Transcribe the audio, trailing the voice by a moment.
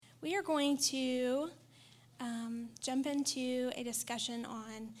we are going to jump into a discussion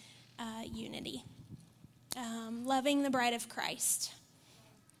on unity, loving the bride of Christ.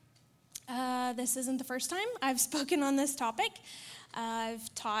 This isn't the first time I've spoken on this topic.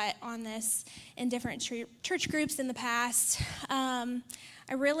 I've taught on this in different church groups in the past.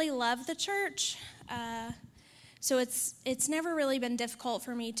 I really love the church, so it's never really been difficult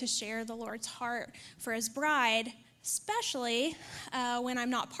for me to share the Lord's heart for his bride, especially when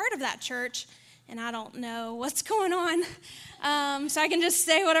I'm not part of that church and I don't know what's going on. So I can just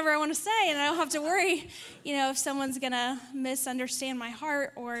say whatever I want to say, and I don't have to worry, if someone's going to misunderstand my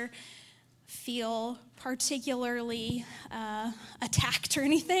heart or feel particularly attacked or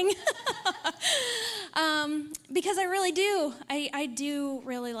anything. Because I really do. I do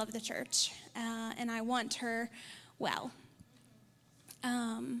really love the church, and I want her well.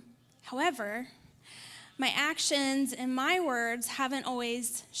 However, my actions and my words haven't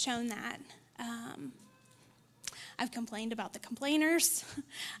always shown that. I've complained about the complainers.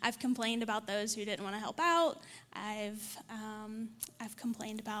 I've complained about those who didn't want to help out. I've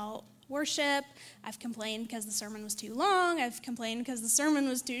complained about worship. I've complained because the sermon was too long. I've complained because the sermon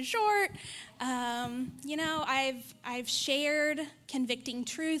was too short. I've shared convicting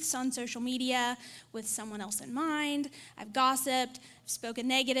truths on social media with someone else in mind. I've gossiped. I've spoken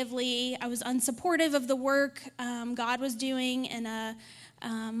negatively. I was unsupportive of the work God was doing in a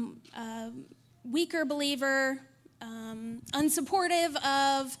weaker believer, unsupportive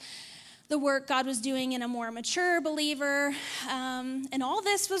of the work God was doing in a more mature believer. And all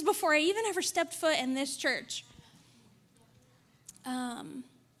this was before I even ever stepped foot in this church. And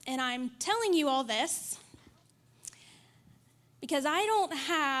I'm telling you all this because I don't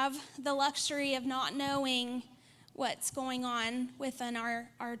have the luxury of not knowing what's going on within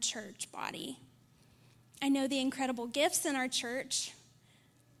our church body. I know the incredible gifts in our church.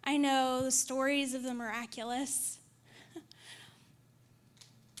 I know the stories of the miraculous.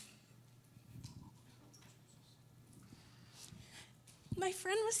 My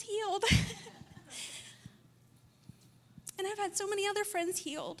friend was healed. And I've had so many other friends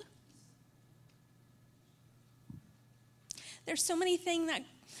healed. There's so many things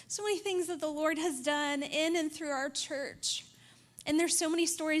that the Lord has done in and through our church. And there's so many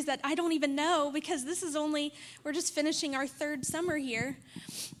stories that I don't even know because we're just finishing our third summer here.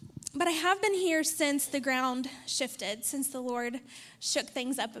 But I have been here since the ground shifted, since the Lord shook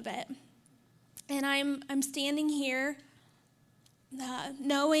things up a bit. And I'm standing here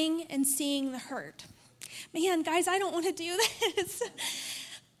knowing and seeing the hurt. Man, guys, I don't want to do this.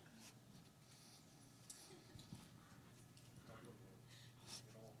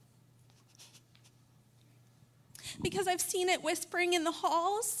 Because I've seen it whispering in the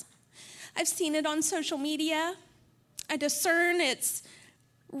halls. I've seen it on social media. I discern it's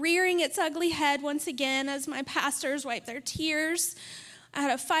rearing its ugly head once again as my pastors wipe their tears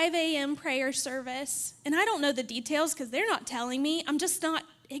at a 5 a.m. prayer service. And I don't know the details because they're not telling me. I'm just not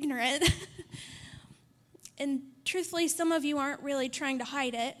ignorant. And truthfully, some of you aren't really trying to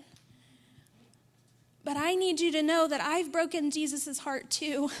hide it. But I need you to know that I've broken Jesus' heart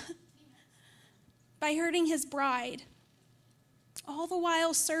too by hurting his bride, all the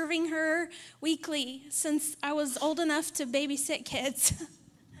while serving her weekly since I was old enough to babysit kids.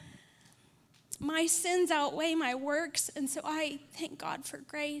 My sins outweigh my works, and so I thank God for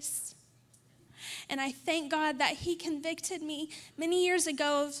grace. And I thank God that he convicted me many years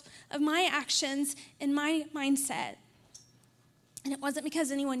ago of my actions and my mindset. And it wasn't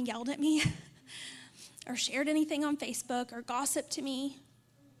because anyone yelled at me or shared anything on Facebook or gossiped to me.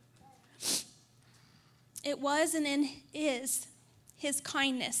 It was and is his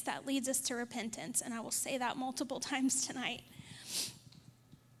kindness that leads us to repentance, and I will say that multiple times tonight.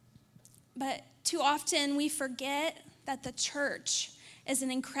 But too often we forget that the church is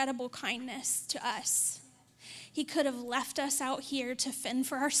an incredible kindness to us. He could have left us out here to fend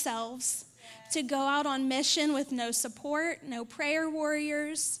for ourselves, to go out on mission with no support, no prayer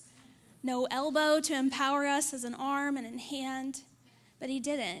warriors, no elbow to empower us as an arm and a hand, but he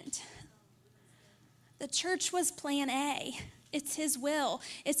didn't. The church was plan A. It's his will.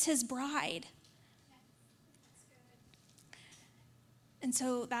 It's his bride. And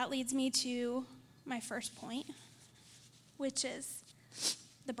so that leads me to my first point, which is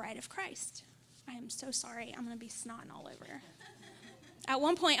the bride of Christ. I am so sorry. I'm going to be snotting all over. At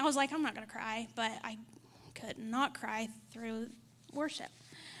one point, I was like, I'm not going to cry, but I could not cry through worship.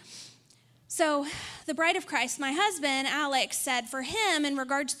 So So the bride of Christ, my husband, Alex, said for him, in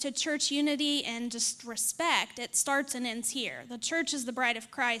regards to church unity and just respect, it starts and ends here. The church is the bride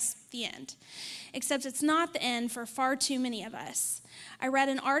of Christ, the end. Except it's not the end for far too many of us. I read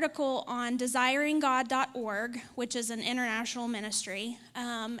an article on desiringgod.org, which is an international ministry,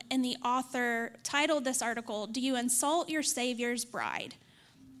 and the author titled this article, "Do You Insult Your Savior's Bride?"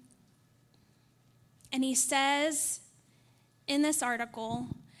 And he says in this article,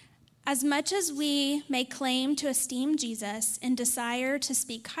 as much as we may claim to esteem Jesus and desire to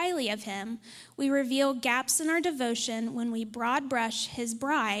speak highly of him, we reveal gaps in our devotion when we broad brush his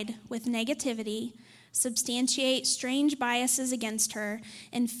bride with negativity, substantiate strange biases against her,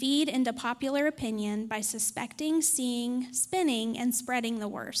 and feed into popular opinion by suspecting, seeing, spinning, and spreading the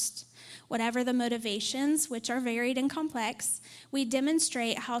worst. Whatever the motivations, which are varied and complex, we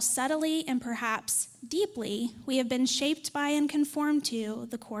demonstrate how subtly and perhaps deeply we have been shaped by and conformed to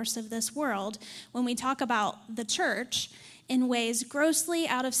the course of this world when we talk about the church in ways grossly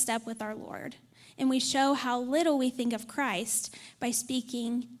out of step with our Lord. And we show how little we think of Christ by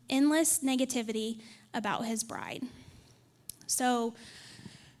speaking endless negativity about his bride. So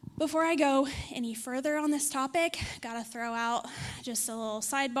before I go any further on this topic, gotta throw out just a little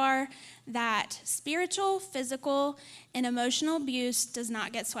sidebar that spiritual, physical, and emotional abuse does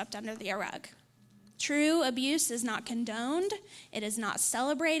not get swept under the rug. True abuse is not condoned, it is not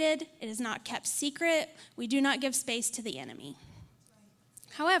celebrated, it is not kept secret. We do not give space to the enemy.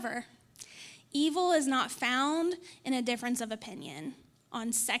 However, evil is not found in a difference of opinion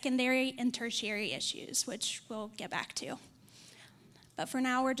on secondary and tertiary issues, which we'll get back to. But for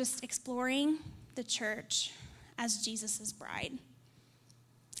now, we're just exploring the church as Jesus' bride.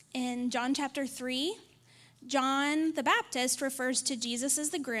 In John chapter 3, John the Baptist refers to Jesus as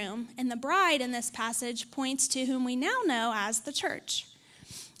the groom, and the bride in this passage points to whom we now know as the church.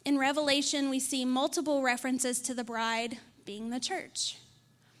 In Revelation, we see multiple references to the bride being the church.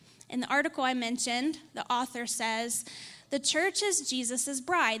 In the article I mentioned, the author says, "The church is Jesus'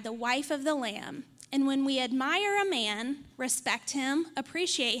 bride, the wife of the Lamb. And when we admire a man, respect him,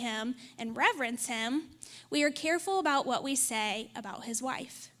 appreciate him, and reverence him, we are careful about what we say about his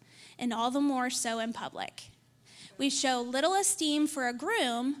wife, and all the more so in public. We show little esteem for a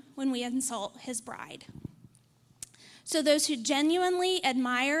groom when we insult his bride." So those who genuinely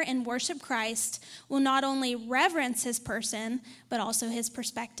admire and worship Christ will not only reverence his person, but also his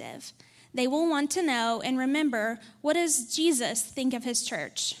perspective. They will want to know and remember, what does Jesus think of his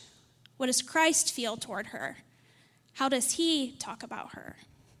church? What does Christ feel toward her? How does he talk about her?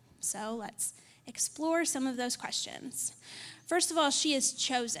 So let's explore some of those questions. First of all, she is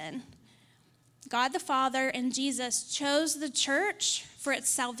chosen. God the Father and Jesus chose the church for its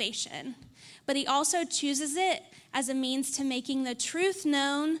salvation, but he also chooses it as a means to making the truth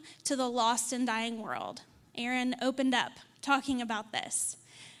known to the lost and dying world. Aaron opened up talking about this.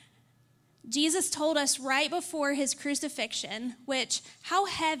 Jesus told us right before his crucifixion, which, how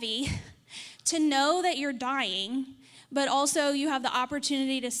heavy to know that you're dying, but also you have the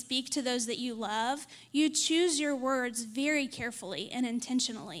opportunity to speak to those that you love. You choose your words very carefully and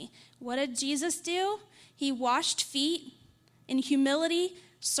intentionally. What did Jesus do? He washed feet in humility,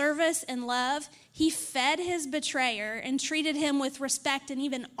 service, and love. He fed his betrayer and treated him with respect and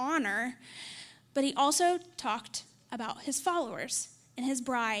even honor, but he also talked about his followers and his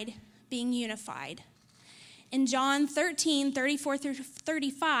bride being unified. In John 13, 34 through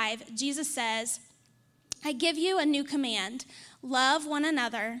 35, Jesus says, "I give you a new command. Love one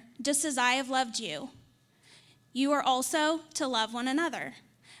another, just as I have loved you. You are also to love one another.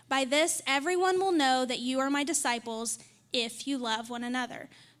 By this, everyone will know that you are my disciples if you love one another."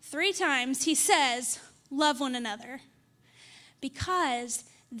 3 times he says, love one another. Because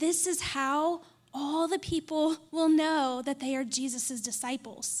this is how all the people will know that they are Jesus'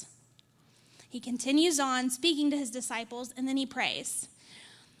 disciples. He continues on speaking to his disciples, and then he prays.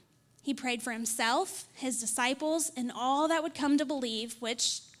 He prayed for himself, his disciples, and all that would come to believe,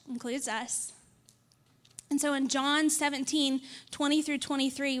 which includes us. And so in John 17, 20 through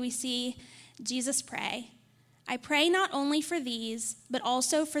 23, we see Jesus pray, "I pray not only for these, but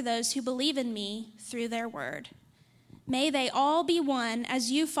also for those who believe in me through their word. May they all be one,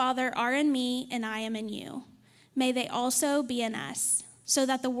 as you, Father, are in me and I am in you. May they also be in us, so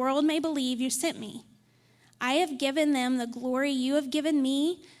that the world may believe you sent me. I have given them the glory you have given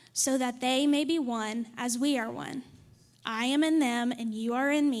me, so that they may be one as we are one. I am in them and you are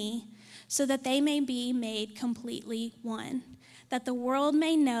in me, so that they may be made completely one, that the world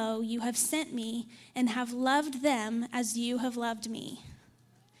may know you have sent me and have loved them as you have loved me."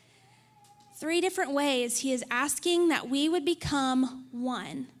 3 different ways he is asking that we would become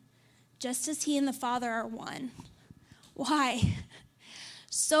one, just as he and the Father are one. Why?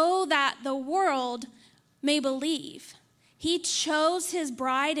 So that the world may believe. He chose his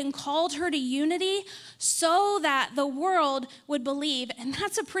bride and called her to unity so that the world would believe. And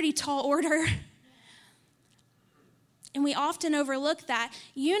that's a pretty tall order. And we often overlook that.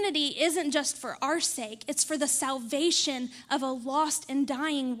 Unity isn't just for our sake. It's for the salvation of a lost and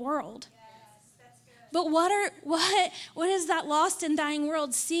dying world. But what is that lost and dying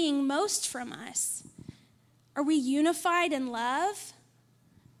world seeing most from us? Are we unified in love?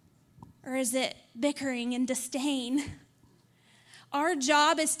 Or is it bickering and disdain? Our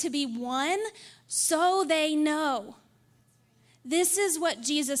job is to be one so they know. This is what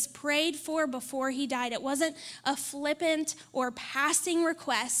Jesus prayed for before he died. It wasn't a flippant or passing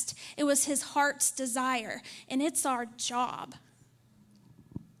request. It was his heart's desire, and it's our job.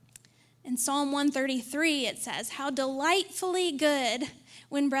 In Psalm 133, it says, "How delightfully good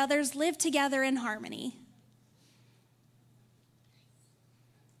when brothers live together in harmony."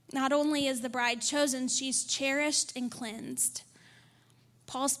 Not only is the bride chosen, she's cherished and cleansed.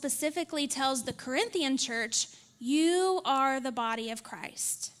 Paul specifically tells the Corinthian church, you are the body of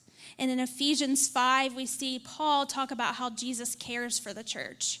Christ. And in Ephesians 5, we see Paul talk about how Jesus cares for the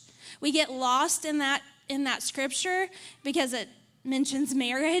church. We get lost in that scripture because it mentions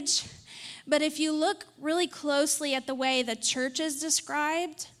marriage. But if you look really closely at the way the church is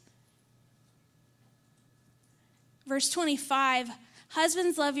described, verse 25,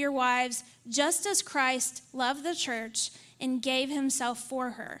 husbands, love your wives just as Christ loved the church and gave himself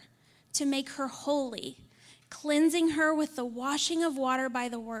for her to make her holy, cleansing her with the washing of water by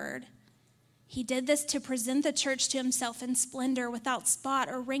the word. He did this to present the church to himself in splendor, without spot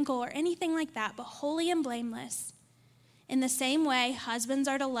or wrinkle or anything like that, but holy and blameless. In the same way, husbands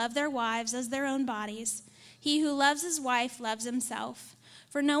are to love their wives as their own bodies. He who loves his wife loves himself.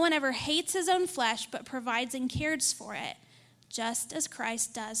 For no one ever hates his own flesh, but provides and cares for it, just as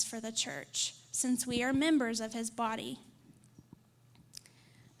Christ does for the church, since we are members of his body.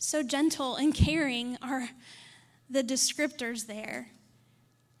 So gentle and caring are the descriptors there.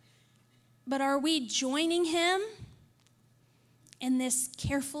 But are we joining him in this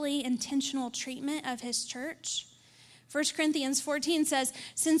carefully intentional treatment of his church? 1 Corinthians 14 says,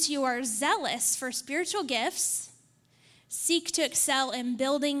 since you are zealous for spiritual gifts, seek to excel in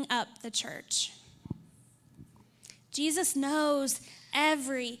building up the church. Jesus knows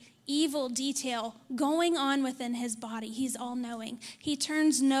every evil detail going on within his body. He's all-knowing. He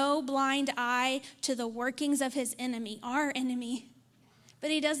turns no blind eye to the workings of his enemy, our enemy.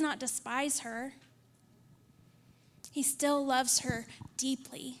 But he does not despise her. He still loves her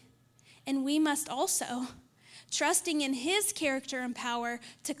deeply. And we must also, trusting in his character and power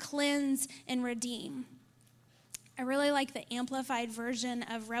to cleanse and redeem. I really like the amplified version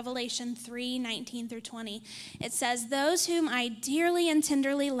of Revelation 3:19 through 20. It says, those whom I dearly and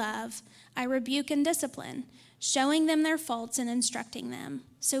tenderly love, I rebuke and discipline, showing them their faults and instructing them.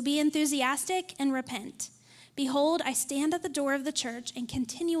 So be enthusiastic and repent. Behold, I stand at the door of the church and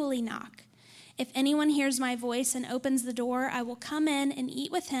continually knock. If anyone hears my voice and opens the door, I will come in and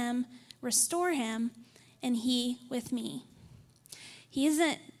eat with him, restore him, and he with me. He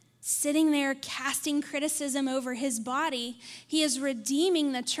isn't sitting there casting criticism over his body. He is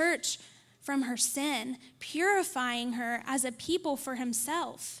redeeming the church from her sin, purifying her as a people for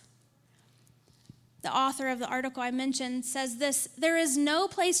himself. The author of the article I mentioned says this, there is no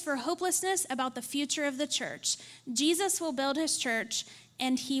place for hopelessness about the future of the church. Jesus will build his church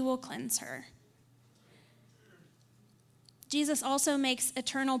and he will cleanse her. Jesus also makes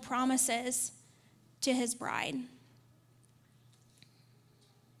eternal promises to his bride.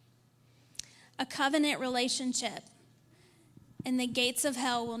 A covenant relationship, and the gates of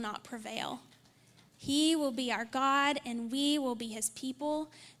hell will not prevail. He will be our God, and we will be his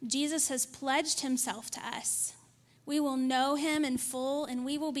people. Jesus has pledged himself to us. We will know him in full, and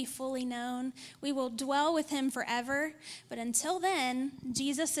we will be fully known. We will dwell with him forever. But until then,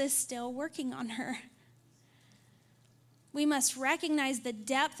 Jesus is still working on her. We must recognize the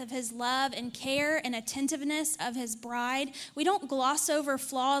depth of his love and care and attentiveness of his bride. We don't gloss over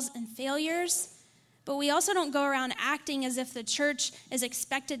flaws and failures, but we also don't go around acting as if the church is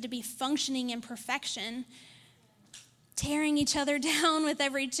expected to be functioning in perfection, tearing each other down with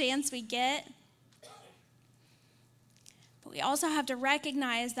every chance we get. But we also have to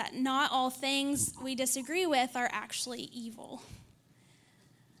recognize that not all things we disagree with are actually evil.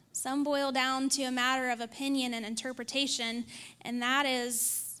 Some boil down to a matter of opinion and interpretation, and that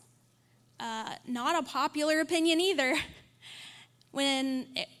is not a popular opinion either. When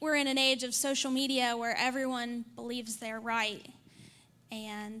we're in an age of social media where everyone believes they're right,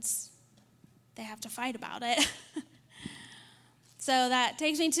 and they have to fight about it. So that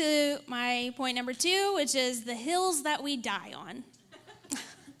takes me to my point number 2, which is the hills that we die on.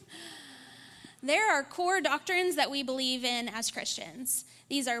 There are core doctrines that we believe in as Christians.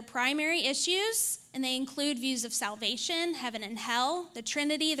 These are primary issues, and they include views of salvation, heaven and hell, the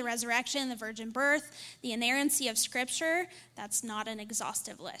Trinity, the resurrection, the virgin birth, the inerrancy of Scripture. That's not an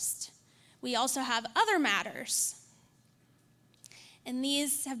exhaustive list. We also have other matters, and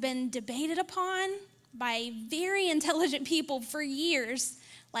these have been debated upon by very intelligent people for years,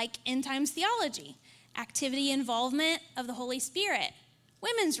 like end times theology, activity involvement of the Holy Spirit,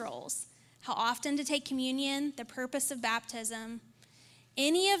 women's roles, how often to take communion, the purpose of baptism.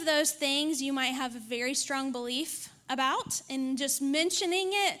 Any of those things you might have a very strong belief about, and just mentioning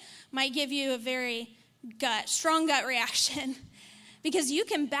it might give you a very strong gut reaction because you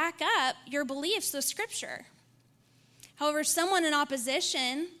can back up your beliefs with Scripture. However, someone in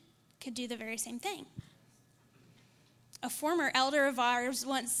opposition could do the very same thing. A former elder of ours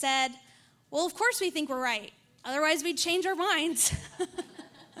once said, "Well, of course we think we're right. Otherwise, we'd change our minds."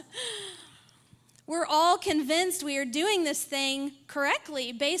 We're all convinced we are doing this thing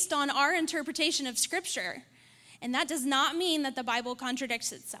correctly based on our interpretation of Scripture. And that does not mean that the Bible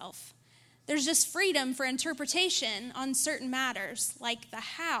contradicts itself. There's just freedom for interpretation on certain matters, like the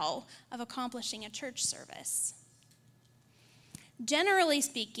how of accomplishing a church service. Generally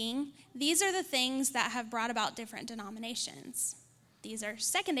speaking, these are the things that have brought about different denominations. These are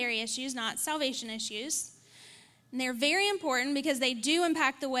secondary issues, not salvation issues. And they're very important because they do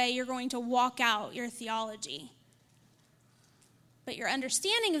impact the way you're going to walk out your theology. But your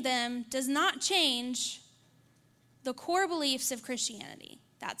understanding of them does not change the core beliefs of Christianity.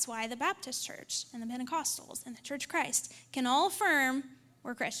 That's why the Baptist Church and the Pentecostals and the Church of Christ can all affirm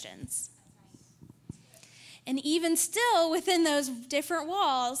we're Christians. And even still within those different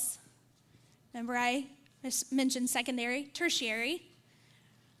walls, remember I mentioned secondary, tertiary,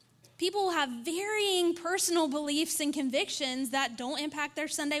 people will have varying personal beliefs and convictions that don't impact their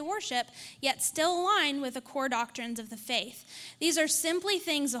Sunday worship, yet still align with the core doctrines of the faith. These are simply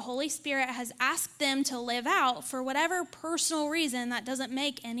things the Holy Spirit has asked them to live out for whatever personal reason that doesn't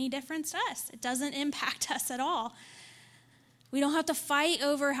make any difference to us. It doesn't impact us at all. We don't have to fight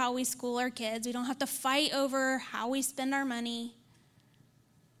over how we school our kids. We don't have to fight over how we spend our money.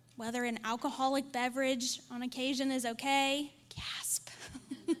 Whether an alcoholic beverage on occasion is okay. Gasp.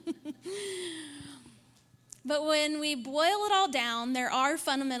 But when we boil it all down, there are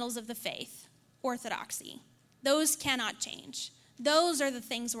fundamentals of the faith, orthodoxy. Those cannot change. Those are the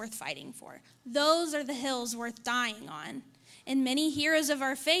things worth fighting for. Those are the hills worth dying on. And many heroes of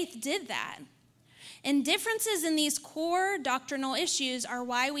our faith did that. And differences in these core doctrinal issues are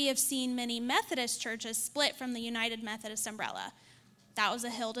why we have seen many Methodist churches split from the United Methodist umbrella. That was a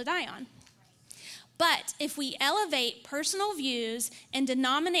hill to die on. But if we elevate personal views and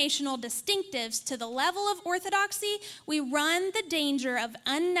denominational distinctives to the level of orthodoxy, we run the danger of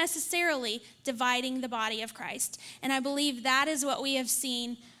unnecessarily dividing the body of Christ. And I believe that is what we have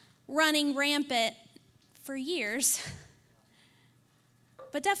seen running rampant for years,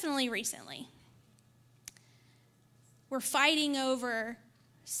 but definitely recently. We're fighting over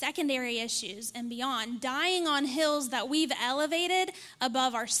secondary issues and beyond, dying on hills that we've elevated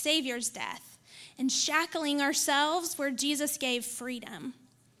above our Savior's death, and shackling ourselves where Jesus gave freedom.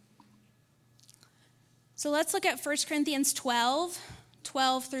 So let's look at 1 Corinthians 12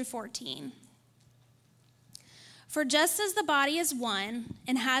 through 14. For just as the body is one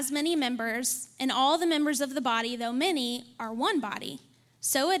and has many members, and all the members of the body, though many, are one body,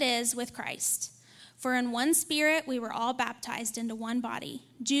 so it is with Christ. For in one Spirit we were all baptized into one body,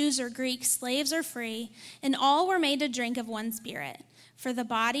 Jews or Greeks, slaves or free, and all were made to drink of one Spirit. For the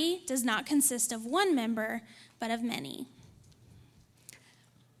body does not consist of one member, but of many.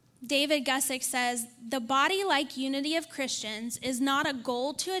 David Gussick says, the body-like unity of Christians is not a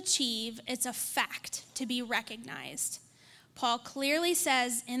goal to achieve, it's a fact to be recognized. Paul clearly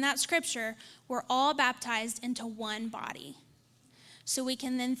says in that scripture, we're all baptized into one body. So we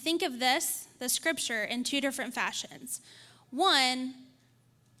can then think of this, the scripture, in two different fashions. One,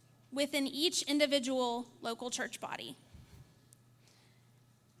 within each individual local church body.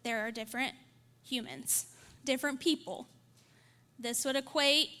 There are different humans, different people. This would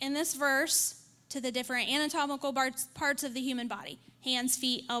equate in this verse to the different anatomical parts of the human body. Hands,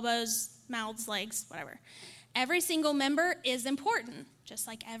 feet, elbows, mouths, legs, whatever. Every single member is important, just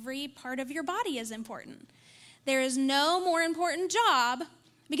like every part of your body is important. There is no more important job,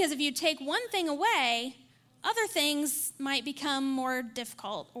 because if you take one thing away, other things might become more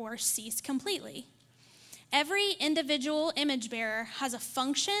difficult or cease completely. Every individual image bearer has a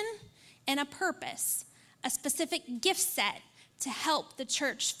function and a purpose, a specific gift set to help the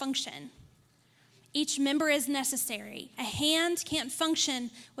church function. Each member is necessary. A hand can't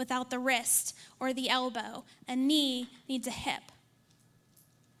function without the wrist or the elbow. A knee needs a hip.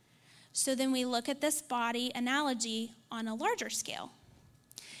 So then we look at this body analogy on a larger scale.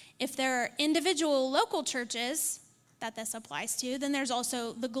 If there are individual local churches that this applies to, then there's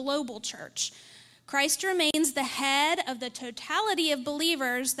also the global church. Christ remains the head of the totality of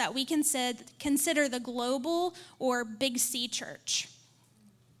believers that we consider the global or Big C church.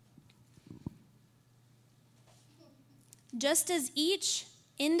 Just as each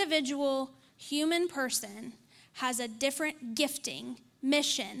individual human person has a different gifting,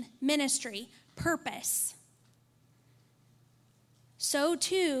 mission, ministry, purpose, so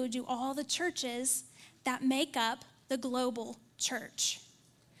too do all the churches that make up the global church.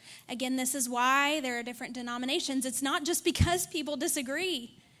 Again, this is why there are different denominations. It's not just because people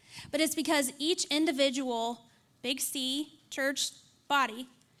disagree, but it's because each individual Big C church body,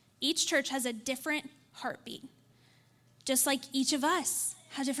 each church has a different heartbeat. Just like each of us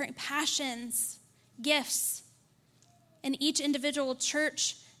have different passions, gifts, and each individual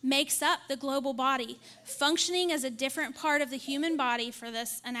church makes up the global body, functioning as a different part of the human body for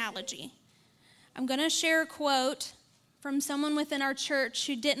this analogy. I'm going to share a quote from someone within our church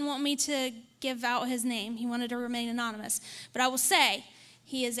who didn't want me to give out his name. He wanted to remain anonymous. But I will say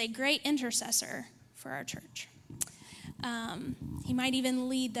he is a great intercessor for our church. He might even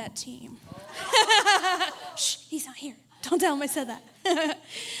lead that team. Shh, he's not here. Don't tell him I said that.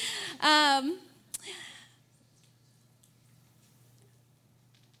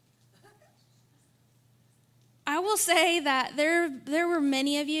 I will say that there were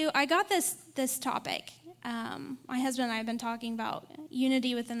many of you. I got this topic. My husband and I have been talking about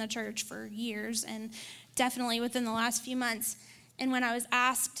unity within the church for years, and definitely within the last few months. And when I was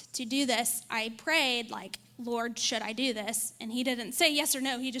asked to do this, I prayed, like, Lord, should I do this? And he didn't say yes or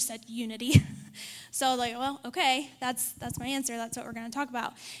no. He just said unity. So I was like, well, okay, that's my answer. That's what we're going to talk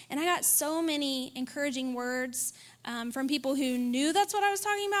about. And I got so many encouraging words from people who knew that's what I was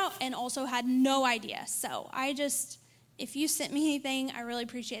talking about and also had no idea. So if you sent me anything, I really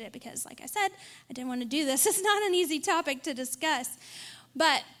appreciate it because, like I said, I didn't want to do this. It's not an easy topic to discuss.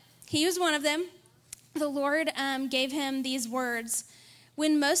 But he was one of them. The Lord gave him these words.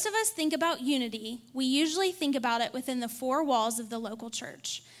 When most of us think about unity, we usually think about it within the four walls of the local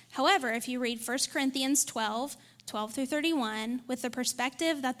church. However, if you read 1 Corinthians 12 through 31, with the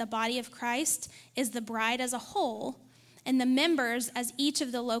perspective that the body of Christ is the bride as a whole, and the members as each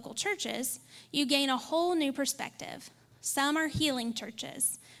of the local churches, you gain a whole new perspective. Some are healing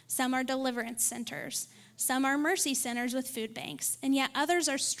churches, some are deliverance centers, some are mercy centers with food banks, and yet others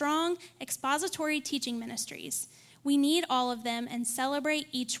are strong expository teaching ministries. We need all of them and celebrate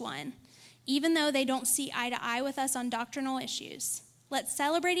each one, even though they don't see eye to eye with us on doctrinal issues. Let's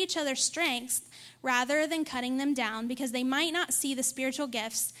celebrate each other's strengths rather than cutting them down because they might not see the spiritual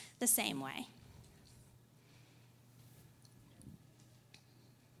gifts the same way.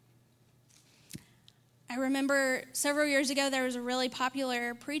 I remember several years ago there was a really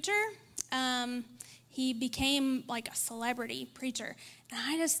popular preacher. He became like a celebrity preacher.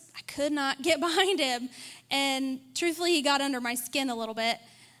 And I could not get behind him. And truthfully, he got under my skin a little bit.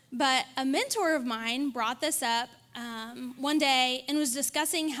 But a mentor of mine brought this up one day and was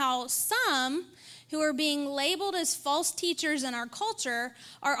discussing how some who are being labeled as false teachers in our culture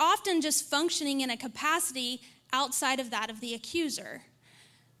are often just functioning in a capacity outside of that of the accuser.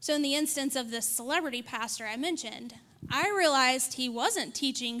 So in the instance of this celebrity pastor I mentioned, I realized he wasn't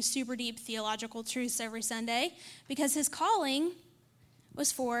teaching super deep theological truths every Sunday because his calling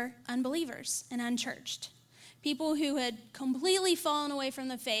was for unbelievers and unchurched. People who had completely fallen away from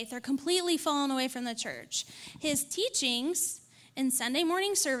the faith or completely fallen away from the church. His teachings in Sunday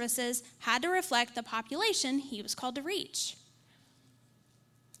morning services had to reflect the population he was called to reach.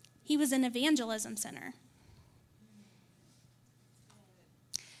 He was an evangelism center.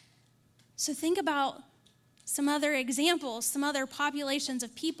 So think about some other examples, some other populations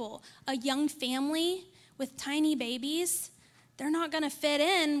of people. A young family with tiny babies, they're not going to fit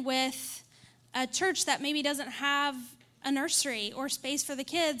in with a church that maybe doesn't have a nursery or space for the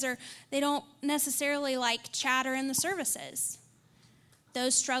kids, or they don't necessarily like chatter in the services.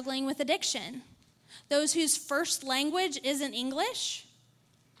 Those struggling with addiction, those whose first language isn't English,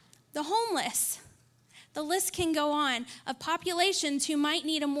 the homeless. The list can go on of populations who might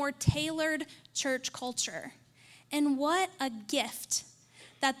need a more tailored church culture. And what a gift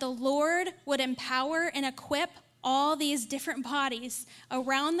that the Lord would empower and equip all these different bodies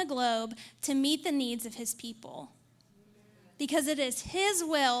around the globe to meet the needs of his people. because it is his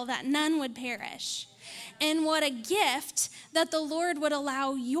will that none would perish. And what a gift that the Lord would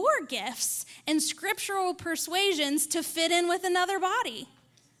allow your gifts and scriptural persuasions to fit in with another body.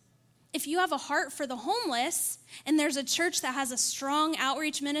 If you have a heart for the homeless and there's a church that has a strong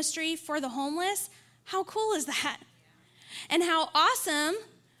outreach ministry for the homeless, how cool is that? And how awesome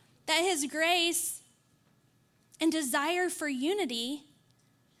that his grace and desire for unity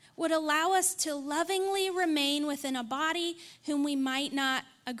would allow us to lovingly remain within a body whom we might not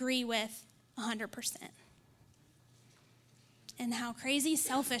agree with 100%. And how crazy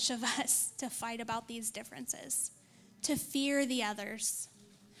selfish of us to fight about these differences, to fear the others.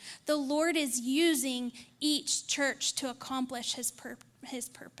 The Lord is using each church to accomplish his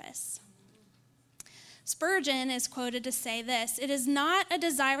purpose. Spurgeon is quoted to say this: "It is not a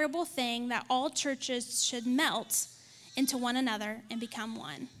desirable thing that all churches should melt into one another and become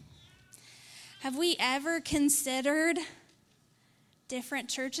one." Have we ever considered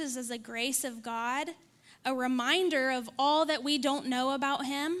different churches as a grace of God, a reminder of all that we don't know about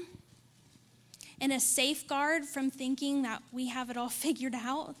him, and a safeguard from thinking that we have it all figured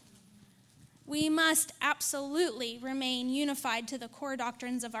out? We must absolutely remain unified to the core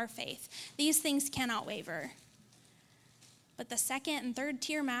doctrines of our faith. These things cannot waver. But the second and third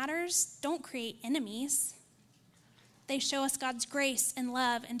tier matters don't create enemies. They show us God's grace and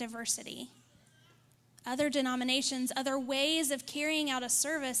love and diversity. Other denominations, other ways of carrying out a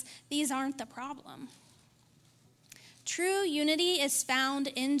service, these aren't the problem. True unity is found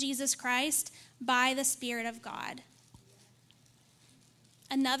in Jesus Christ by the Spirit of God.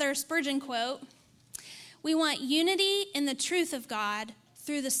 Another Spurgeon quote: "We want unity in the truth of God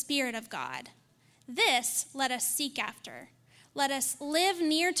through the Spirit of God. This let us seek after. Let us live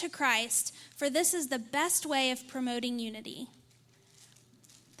near to Christ, for this is the best way of promoting unity."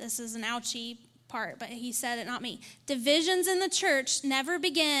 This is an ouchy part, but he said it, not me. "Divisions in the church never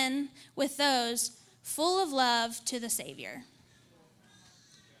begin with those full of love to the Savior."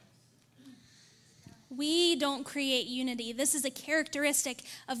 We don't create unity. This is a characteristic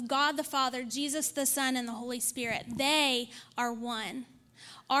of God the Father, Jesus the Son, and the Holy Spirit. They are one.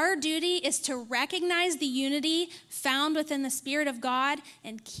 Our duty is to recognize the unity found within the Spirit of God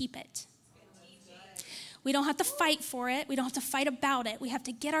and keep it. We don't have to fight for it. We don't have to fight about it. We have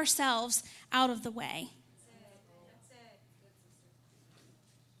to get ourselves out of the way.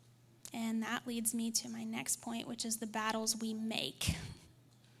 And that leads me to my next point, which is the battles we make.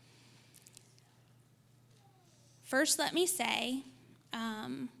 First, let me say,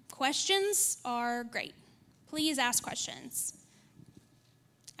 questions are great. Please ask questions.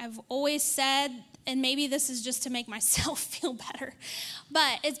 I've always said, and maybe this is just to make myself feel better,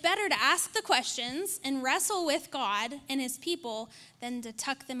 but it's better to ask the questions and wrestle with God and his people than to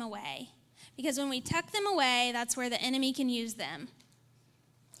tuck them away. Because when we tuck them away, that's where the enemy can use them.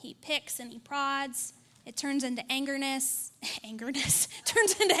 He picks and he prods. It turns into turns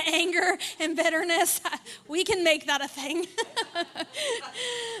into anger and bitterness. We can make that a thing.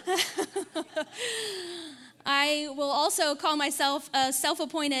 I will also call myself a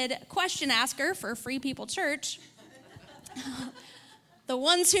self-appointed question asker for Free People Church. The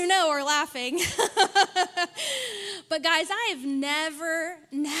ones who know are laughing. But guys, I have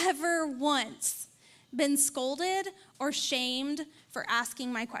never once been scolded or shamed for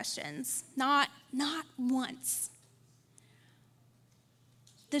asking my questions. Not once.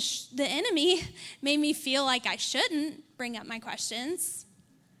 The enemy made me feel like I shouldn't bring up my questions,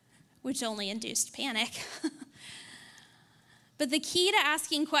 which only induced panic. But the key to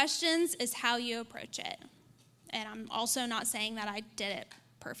asking questions is how you approach it. And I'm also not saying that I did it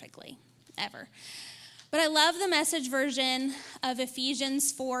perfectly, ever. But I love the Message version of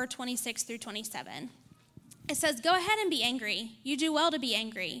Ephesians 4:26 through 27. It says, "Go ahead and be angry. You do well to be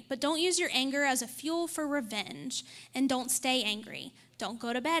angry, but don't use your anger as a fuel for revenge, and don't stay angry. Don't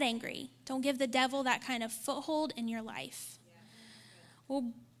go to bed angry. Don't give the devil that kind of foothold in your life."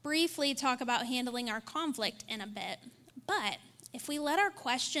 We'll briefly talk about handling our conflict in a bit, but if we let our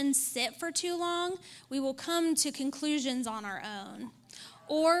questions sit for too long, we will come to conclusions on our own,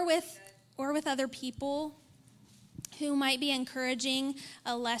 or with other people who might be encouraging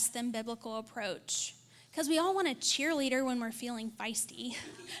a less than biblical approach. Because we all want a cheerleader when we're feeling feisty.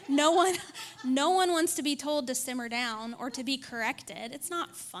 No one wants to be told to simmer down or to be corrected. It's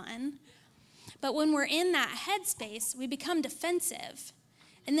not fun. But when we're in that headspace, we become defensive.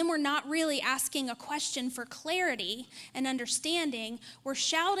 And then we're not really asking a question for clarity and understanding. We're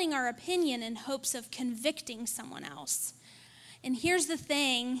shouting our opinion in hopes of convicting someone else. And here's the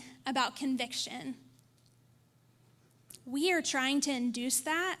thing about conviction. We are trying to induce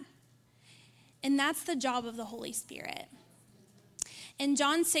that. And that's the job of the Holy Spirit. In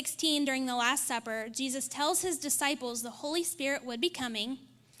John 16, during the Last Supper, Jesus tells his disciples the Holy Spirit would be coming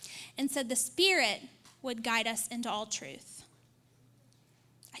and said the Spirit would guide us into all truth.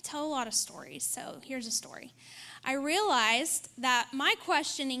 I tell a lot of stories, so here's a story. I realized that my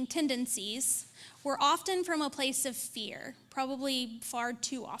questioning tendencies were often from a place of fear, probably far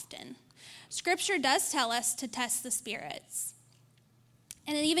too often. Scripture does tell us to test the spirits.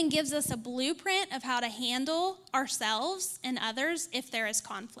 And it even gives us a blueprint of how to handle ourselves and others if there is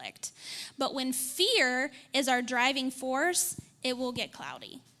conflict. But when fear is our driving force, it will get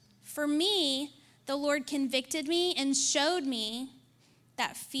cloudy. For me, the Lord convicted me and showed me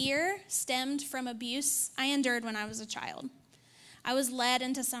that fear stemmed from abuse I endured when I was a child. I was led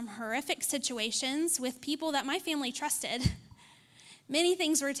into some horrific situations with people that my family trusted. Many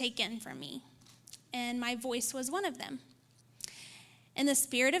things were taken from me, and my voice was one of them. And the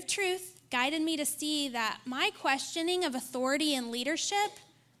Spirit of truth guided me to see that my questioning of authority and leadership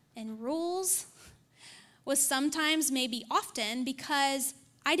and rules was sometimes, maybe often, because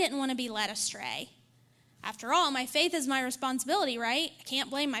I didn't want to be led astray. After all, my faith is my responsibility, right? I can't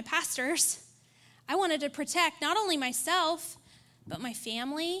blame my pastors. I wanted to protect not only myself, but my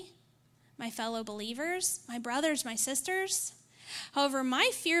family, my fellow believers, my brothers, my sisters. However,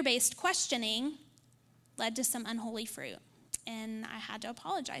 my fear-based questioning led to some unholy fruit, and I had to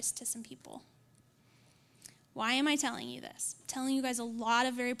apologize to some people. Why am I telling you this? I'm telling you guys a lot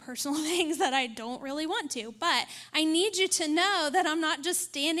of very personal things that I don't really want to, but I need you to know that I'm not just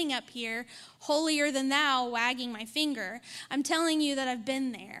standing up here holier than thou wagging my finger. I'm telling you that I've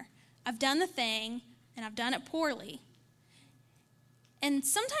been there. I've done the thing, and I've done it poorly. And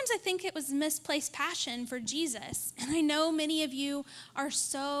sometimes I think it was misplaced passion for Jesus. And I know many of you are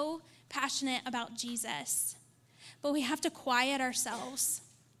so passionate about Jesus. But we have to quiet ourselves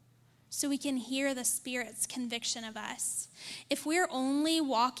so we can hear the Spirit's conviction of us. If we're only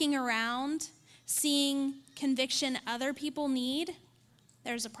walking around seeing conviction other people need,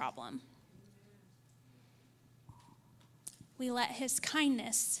 there's a problem. We let his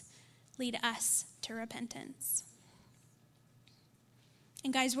kindness lead us to repentance.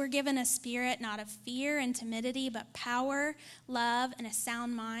 And guys, we're given a spirit not of fear and timidity, but power, love, and a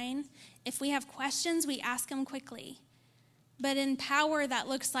sound mind. If we have questions, we ask them quickly. But in power, that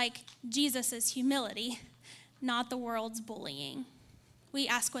looks like Jesus' humility, not the world's bullying. We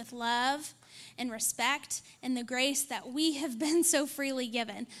ask with love and respect and the grace that we have been so freely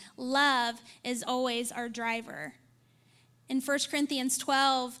given. Love is always our driver. In 1 Corinthians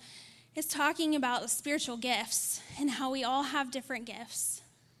 12, it's talking about the spiritual gifts and how we all have different gifts.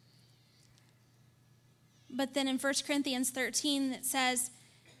 But then in 1 Corinthians 13, it says,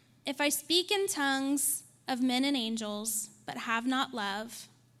 if I speak in tongues of men and angels, but have not love,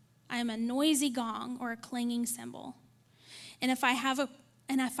 I am a noisy gong or a clanging cymbal. And if I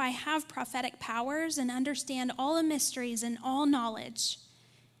have prophetic powers and understand all the mysteries and all knowledge,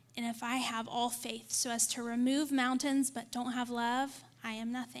 and if I have all faith so as to remove mountains but don't have love, I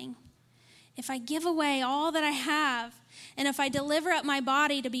am nothing. If I give away all that I have, and if I deliver up my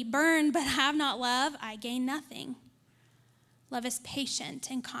body to be burned but have not love, I gain nothing. Love is patient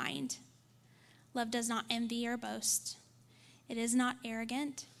and kind. Love does not envy or boast. It is not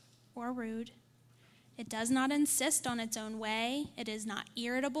arrogant or rude. It does not insist on its own way. It is not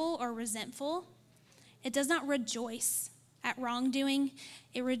irritable or resentful. It does not rejoice at wrongdoing.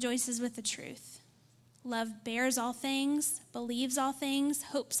 It rejoices with the truth. Love bears all things, believes all things,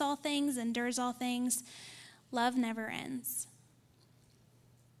 hopes all things, endures all things. Love never ends.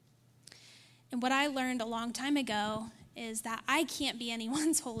 And what I learned a long time ago is that I can't be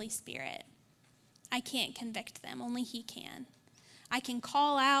anyone's Holy Spirit. I can't convict them, only he can. I can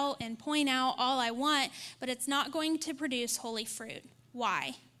call out and point out all I want, but it's not going to produce holy fruit.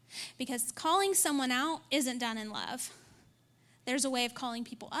 Why? Because calling someone out isn't done in love. There's a way of calling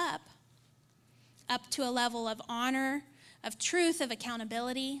people up to a level of honor, of truth, of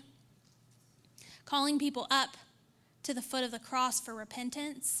accountability. Calling people up to the foot of the cross for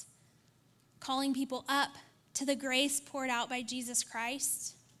repentance. Calling people up to the grace poured out by Jesus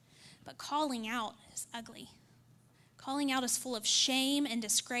Christ. But calling out is ugly. Calling out is full of shame and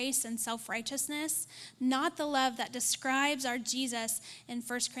disgrace and self-righteousness, not the love that describes our Jesus in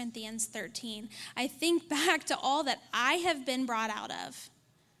 1 Corinthians 13. I think back to all that I have been brought out of.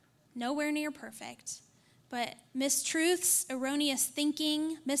 Nowhere near perfect, but mistruths, erroneous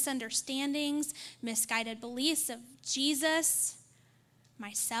thinking, misunderstandings, misguided beliefs of Jesus,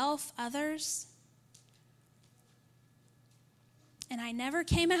 myself, others. And I never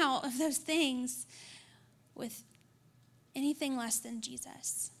came out of those things with anything less than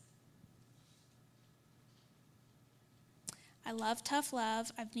Jesus. I love tough love.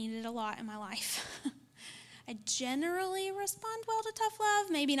 I've needed a lot in my life. I generally respond well to tough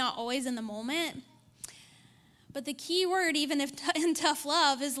love, maybe not always in the moment. But the key word, even if in tough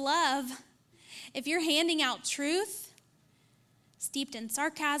love, is love. If you're handing out truth, steeped in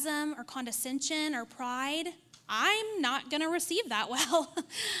sarcasm or condescension or pride, I'm not going to receive that well.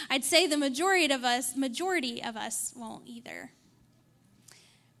 I'd say the majority of us won't either.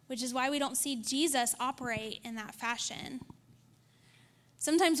 Which is why we don't see Jesus operate in that fashion.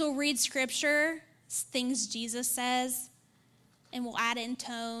 Sometimes we'll read scripture, things Jesus says, and we'll add in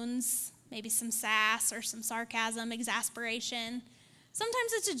tones, maybe some sass or some sarcasm, exasperation.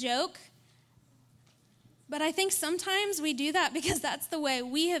 Sometimes it's a joke. But I think sometimes we do that because that's the way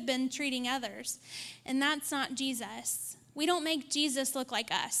we have been treating others. And that's not Jesus. We don't make Jesus look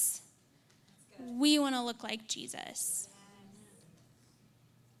like us. We want to look like Jesus.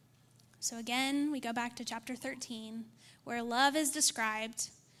 So again, we go back to chapter 13, where love is described,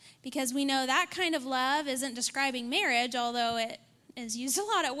 because we know that kind of love isn't describing marriage, although it is used a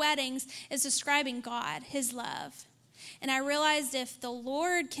lot at weddings. It's describing God, his love. And I realized if the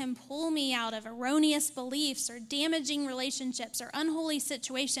Lord can pull me out of erroneous beliefs or damaging relationships or unholy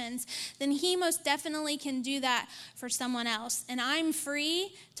situations, then he most definitely can do that for someone else. And I'm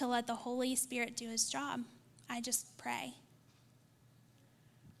free to let the Holy Spirit do his job. I just pray.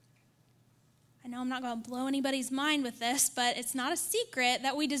 I know I'm not going to blow anybody's mind with this, but it's not a secret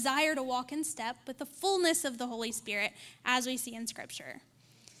that we desire to walk in step with the fullness of the Holy Spirit as we see in Scripture.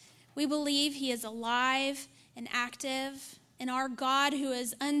 We believe he is alive and active, and our God, who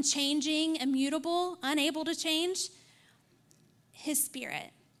is unchanging, immutable, unable to change, his Spirit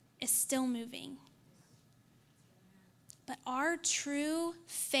is still moving. But our true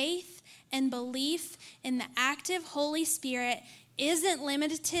faith and belief in the active Holy Spirit isn't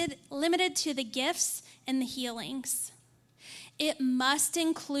limited to the gifts and the healings. It must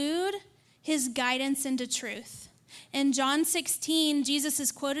include his guidance into truth. In John 16, Jesus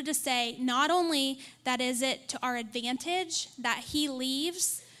is quoted to say, not only that is it to our advantage that he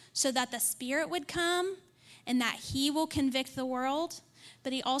leaves so that the Spirit would come and that he will convict the world,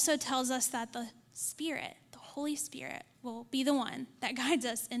 but he also tells us that the Spirit, the Holy Spirit, will be the one that guides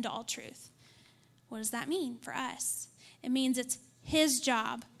us into all truth. What does that mean for us? It means it's his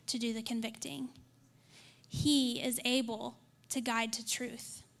job to do the convicting. He is able to guide to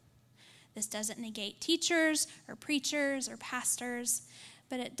truth. This doesn't negate teachers or preachers or pastors,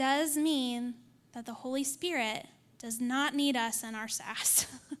 but it does mean that the Holy Spirit does not need us in our sass.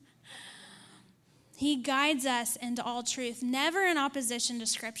 He guides us into all truth, never in opposition to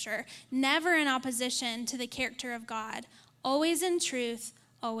Scripture, never in opposition to the character of God, always in truth,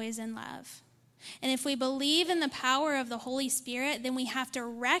 always in love. And if we believe in the power of the Holy Spirit, then we have to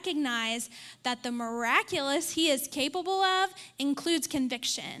recognize that the miraculous he is capable of includes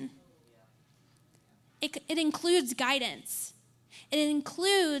conviction. It includes guidance. It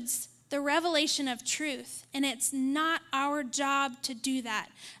includes the revelation of truth. And it's not our job to do that,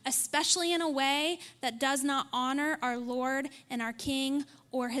 especially in a way that does not honor our Lord and our King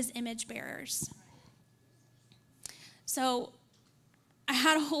or his image bearers. So I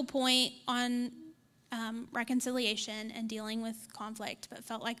had a whole point on reconciliation and dealing with conflict, but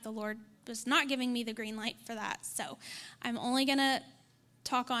felt like the Lord was not giving me the green light for that. So I'm only going to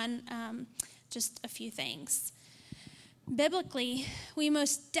talk on just a few things. Biblically, we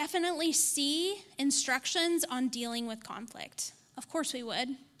most definitely see instructions on dealing with conflict. Of course we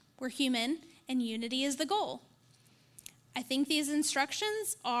would. We're human, and unity is the goal. I think these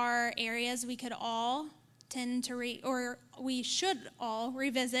instructions are areas we could all tend to we should all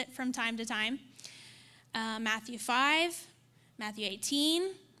revisit from time to time. Matthew 5, Matthew 18,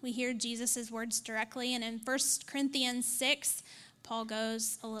 we hear Jesus' words directly, and in 1 Corinthians 6, Paul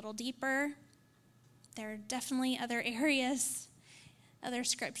goes a little deeper. There are definitely other areas, other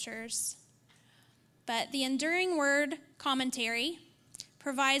scriptures. But the Enduring Word commentary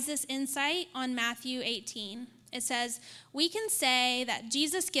provides this insight on Matthew 18. It says, we can say that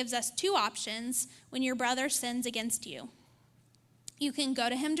Jesus gives us two options when your brother sins against you. You can go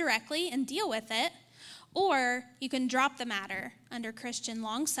to him directly and deal with it, or you can drop the matter under Christian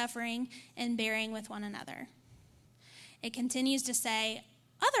long-suffering and bearing with one another. It continues to say,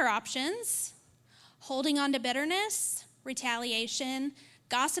 other options, holding on to bitterness, retaliation,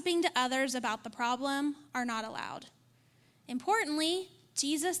 gossiping to others about the problem, are not allowed. Importantly,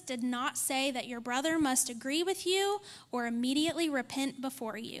 Jesus did not say that your brother must agree with you or immediately repent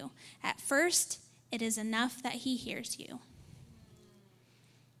before you. At first, it is enough that he hears you.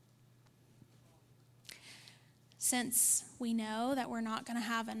 since we know that we're not going to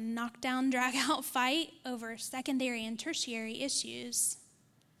have a knockdown, drag-out fight over secondary and tertiary issues.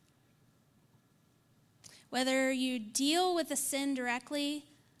 Whether you deal with the sin directly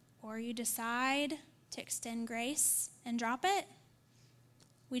or you decide to extend grace and drop it,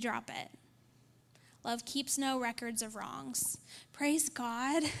 we drop it. Love keeps no records of wrongs. Praise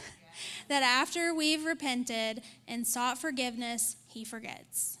God that after we've repented and sought forgiveness, he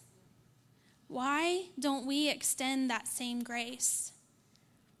forgets. Why don't we extend that same grace?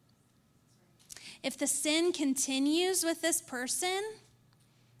 If the sin continues with this person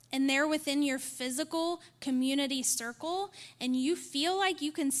and they're within your physical community circle and you feel like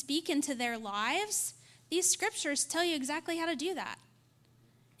you can speak into their lives, these scriptures tell you exactly how to do that.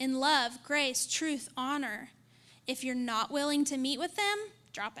 In love, grace, truth, honor. If you're not willing to meet with them,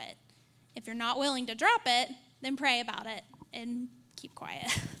 drop it. If you're not willing to drop it, then pray about it and keep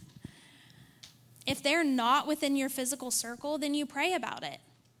quiet. If they're not within your physical circle, then you pray about it.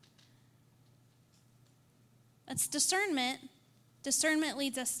 That's discernment. Discernment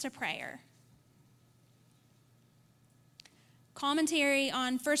leads us to prayer. Commentary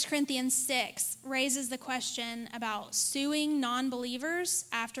on 1 Corinthians 6 raises the question about suing non-believers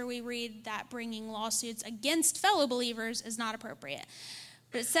after we read that bringing lawsuits against fellow believers is not appropriate.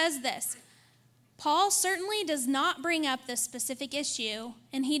 But it says this: Paul certainly does not bring up this specific issue,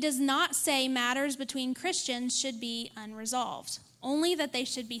 and he does not say matters between Christians should be unresolved, only that they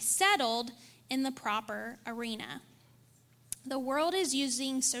should be settled in the proper arena. The world is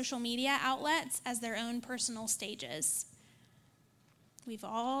using social media outlets as their own personal stages. We've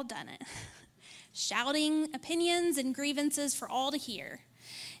all done it. Shouting opinions and grievances for all to hear.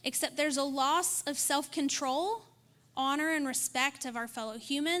 Except there's a loss of self-control, honor and respect of our fellow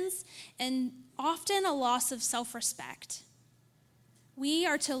humans, and often a loss of self-respect. We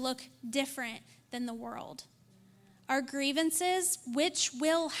are to look different than the world. Our grievances, which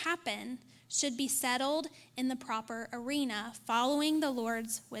will happen, should be settled in the proper arena, following the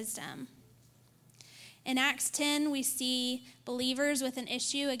Lord's wisdom. In Acts 10, we see believers with an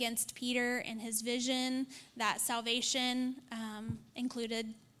issue against Peter and his vision that salvation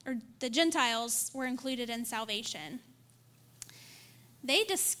included, or the Gentiles were included in salvation. They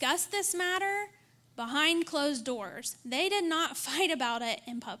discussed this matter behind closed doors. They did not fight about it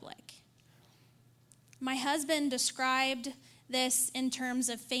in public. My husband described this in terms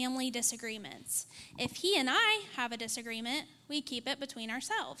of family disagreements. If he and I have a disagreement, we keep it between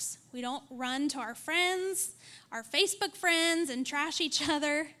ourselves. We don't run to our friends, our Facebook friends, and trash each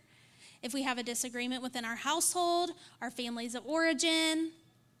other. If we have a disagreement within our household, our families of origin,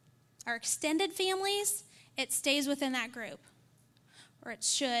 our extended families, it stays within that group. Or it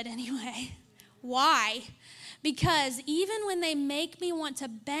should anyway. Why? Because even when they make me want to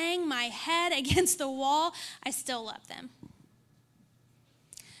bang my head against the wall, I still love them.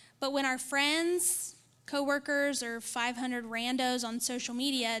 But when our friends, coworkers, or 500 randos on social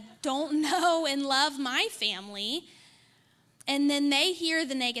media don't know and love my family, and then they hear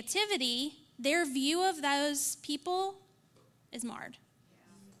the negativity, their view of those people is marred.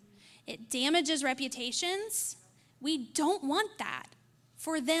 It damages reputations. We don't want that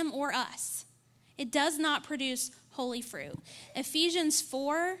for them or us. It does not produce holy fruit. Ephesians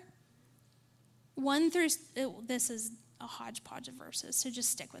 4, 1 through, this is a hodgepodge of verses, so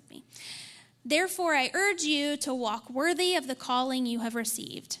just stick with me. Therefore, I urge you to walk worthy of the calling you have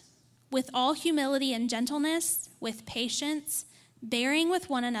received, with all humility and gentleness, with patience, bearing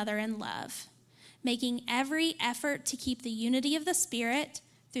with one another in love, making every effort to keep the unity of the Spirit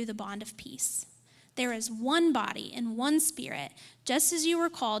through the bond of peace. There is one body and one Spirit, just as you were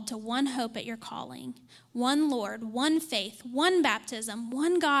called to one hope at your calling, one Lord, one faith, one baptism,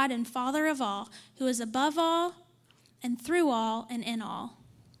 one God and Father of all, who is above all and through all and in all.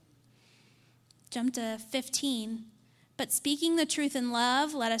 Jump to 15. But speaking the truth in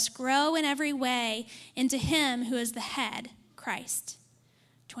love, let us grow in every way into him who is the head, Christ.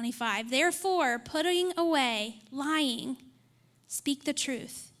 25. Therefore, putting away lying, speak the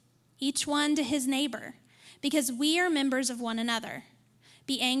truth, each one to his neighbor, because we are members of one another.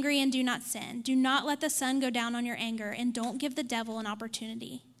 Be angry and do not sin. Do not let the sun go down on your anger, and don't give the devil an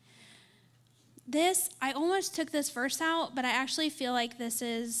opportunity. I almost took this verse out, but I actually feel like this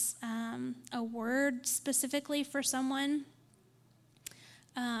is a word specifically for someone.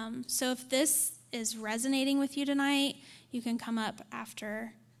 So if this is resonating with you tonight, you can come up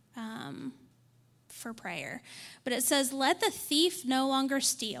after for prayer. But it says, let the thief no longer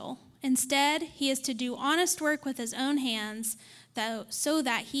steal. Instead, he is to do honest work with his own hands, so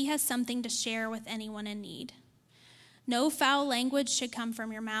that he has something to share with anyone in need. No foul language should come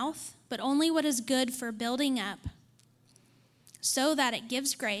from your mouth, but only what is good for building up, so that it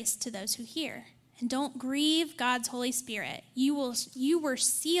gives grace to those who hear. And don't grieve God's Holy Spirit. You were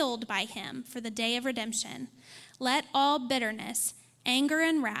sealed by him for the day of redemption. Let all bitterness, anger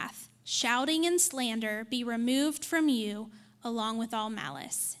and wrath, shouting and slander be removed from you, along with all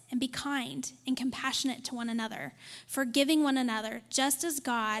malice. And be kind and compassionate to one another, forgiving one another, just as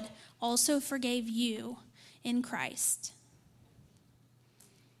God also forgave you in Christ.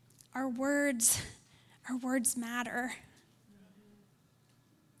 Our words matter.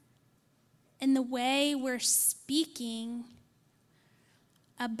 And the way we're speaking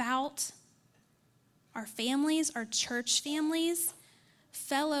about our families, our church families,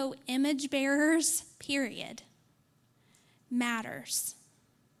 fellow image bearers, period, matters.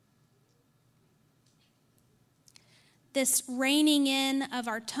 This reining in of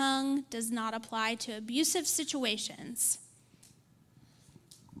our tongue does not apply to abusive situations.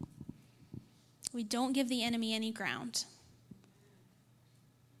 We don't give the enemy any ground.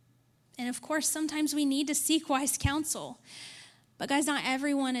 And of course, sometimes we need to seek wise counsel. But guys, not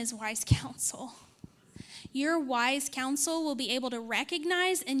everyone is wise counsel. Your wise counsel will be able to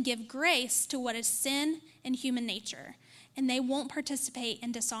recognize and give grace to what is sin and human nature. And they won't participate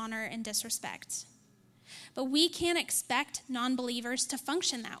in dishonor and disrespect. But we can't expect non-believers to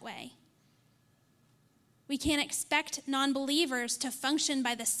function that way. We can't expect non-believers to function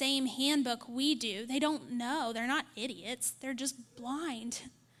by the same handbook we do. They don't know. They're not idiots. They're just blind.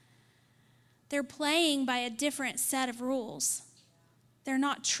 They're playing by a different set of rules. They're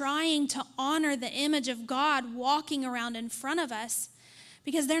not trying to honor the image of God walking around in front of us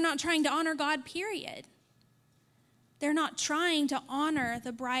because they're not trying to honor God, period. They're not trying to honor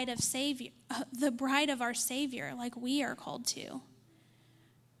the bride of our Savior like we are called to.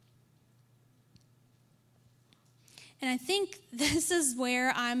 And I think this is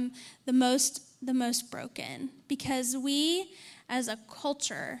where I'm the most broken, because we as a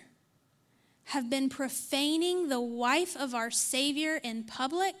culture have been profaning the wife of our Savior in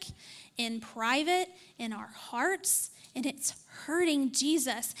public, in private, in our hearts, and it's hurting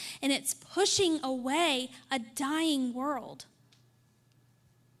Jesus, and it's pushing away a dying world.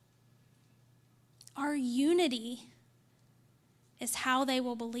 Our unity is how they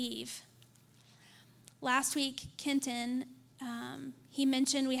will believe. Last week, Kenton, he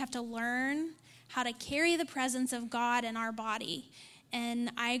mentioned we have to learn how to carry the presence of God in our body.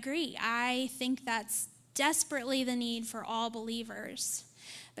 And I agree. I think that's desperately the need for all believers.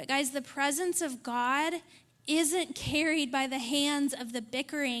 But guys, the presence of God isn't carried by the hands of the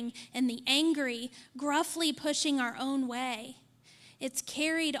bickering and the angry, gruffly pushing our own way. It's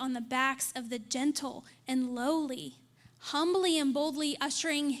carried on the backs of the gentle and lowly, humbly and boldly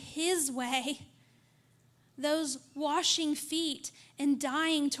ushering his way. Those washing feet and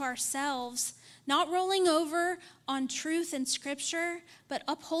dying to ourselves, not rolling over on truth and scripture, but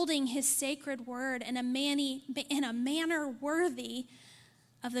upholding his sacred word in a manner worthy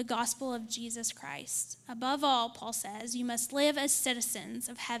of the gospel of Jesus Christ. Above all, Paul says, you must live as citizens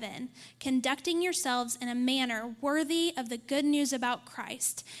of heaven, conducting yourselves in a manner worthy of the good news about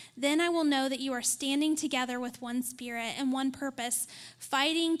Christ. Then I will know that you are standing together with one spirit and one purpose,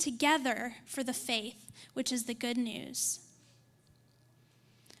 fighting together for the faith, which is the good news.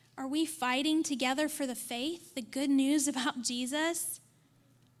 Are we fighting together for the faith, the good news about Jesus?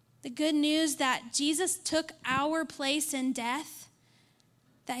 The good news that Jesus took our place in death,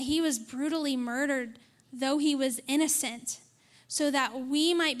 that he was brutally murdered, though he was innocent, so that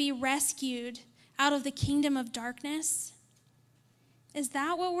we might be rescued out of the kingdom of darkness? Is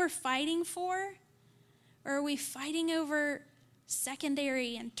that what we're fighting for? Or are we fighting over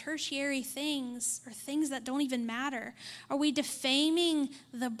secondary and tertiary things, or things that don't even matter? Are we defaming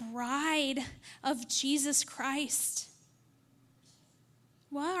the bride of Jesus Christ?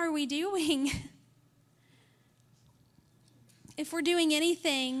 What are we doing? If we're doing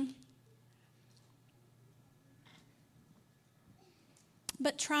anything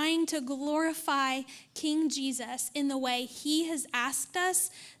but trying to glorify King Jesus in the way he has asked us,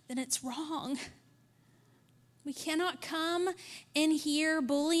 then it's wrong. We cannot come in here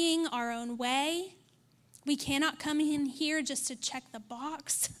bullying our own way. We cannot come in here just to check the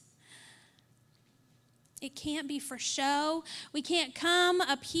box. It can't be for show. We can't come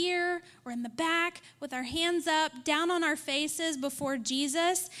up here or in the back with our hands up, down on our faces before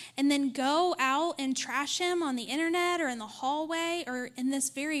Jesus, and then go out and trash him on the internet or in the hallway or in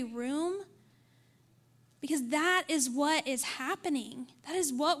this very room. Because that is what is happening. That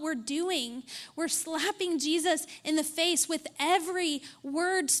is what we're doing. We're slapping Jesus in the face with every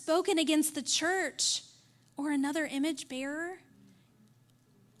word spoken against the church or another image bearer.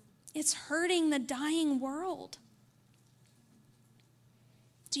 It's hurting the dying world.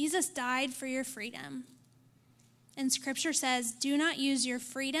 Jesus died for your freedom. And Scripture says, do not use your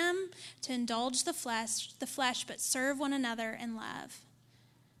freedom to indulge the flesh, but serve one another in love.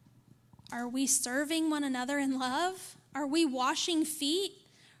 Are we serving one another in love? Are we washing feet?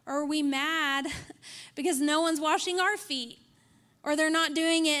 Or are we mad because no one's washing our feet? Or they're not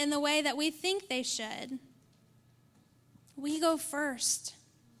doing it in the way that we think they should? We go first.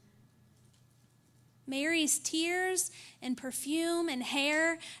 Mary's tears and perfume and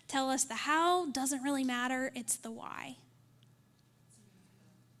hair tell us the how doesn't really matter, it's the why.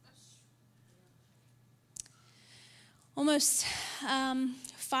 Almost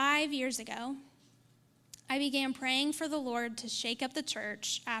 5 years ago, I began praying for the Lord to shake up the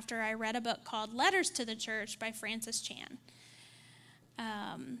church after I read a book called Letters to the Church by Francis Chan.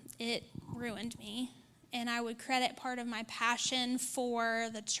 It ruined me, and I would credit part of my passion for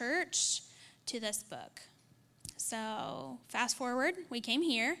the church to this book. So fast forward, we came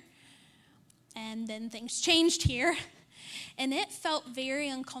here, and then things changed here, and it felt very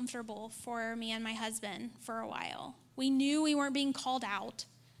uncomfortable for me and my husband for a while. We knew we weren't being called out.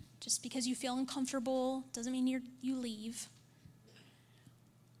 Just because you feel uncomfortable doesn't mean you leave.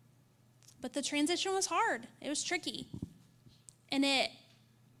 But the transition was hard. It was tricky. And it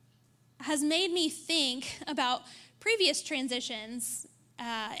has made me think about previous transitions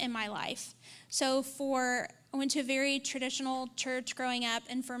in my life. So I went to a very traditional church growing up,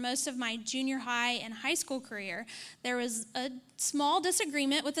 and for most of my junior high and high school career, there was a small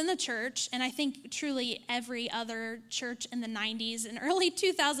disagreement within the church, and I think truly every other church in the 90s and early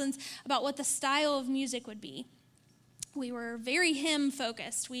 2000s about what the style of music would be. We were very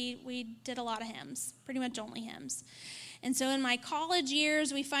hymn-focused. We did a lot of hymns, pretty much only hymns. And so in my college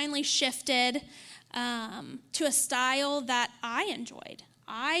years, we finally shifted to a style that I enjoyed.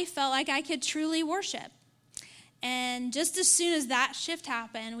 I felt like I could truly worship. And just as soon as that shift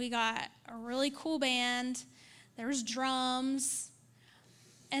happened, we got a really cool band. There was drums.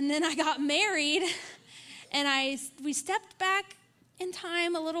 And then I got married, and we stepped back in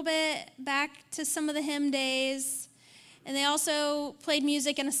time a little bit, back to some of the hymn days. And they also played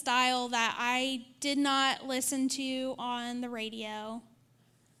music in a style that I did not listen to on the radio.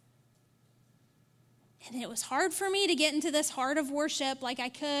 And it was hard for me to get into this heart of worship like I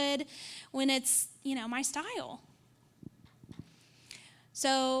could when it's, my style.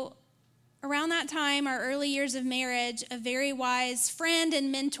 So around that time, our early years of marriage, a very wise friend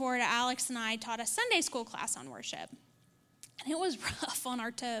and mentor to Alex and I taught a Sunday school class on worship. And it was rough on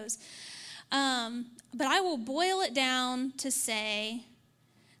our toes. But I will boil it down to say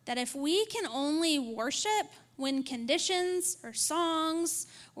that if we can only worship when conditions or songs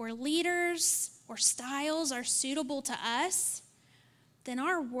or leaders or styles are suitable to us, then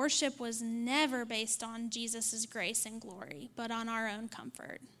our worship was never based on Jesus' grace and glory, but on our own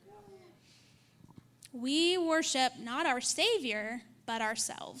comfort. We worship not our Savior, but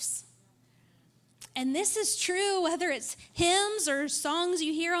ourselves. And this is true whether it's hymns or songs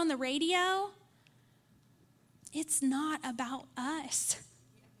you hear on the radio. It's not about us.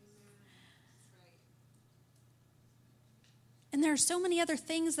 And there are so many other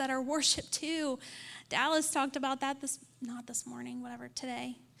things that are worship too. Dallas talked about that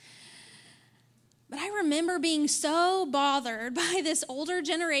today. But I remember being so bothered by this older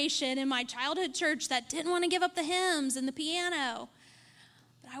generation in my childhood church that didn't want to give up the hymns and the piano.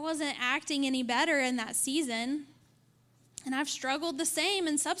 But I wasn't acting any better in that season. And I've struggled the same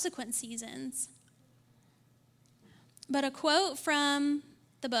in subsequent seasons. But a quote from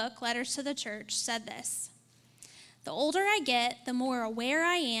the book, Letters to the Church, said this: "The older I get, the more aware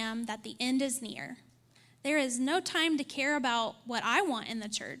I am that the end is near. There is no time to care about what I want in the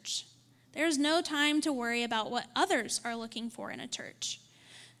church. There is no time to worry about what others are looking for in a church.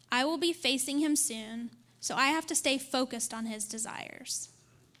 I will be facing him soon, so I have to stay focused on his desires."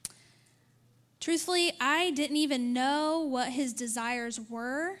 Truthfully, I didn't even know what his desires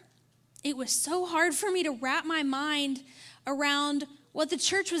were. It was so hard for me to wrap my mind around what the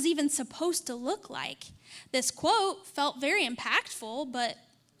church was even supposed to look like. This quote felt very impactful, but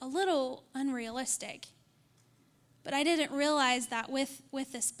a little unrealistic. But I didn't realize that with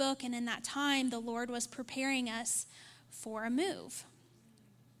this book and in that time, the Lord was preparing us for a move.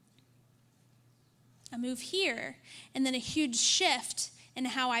 A move here, and then a huge shift in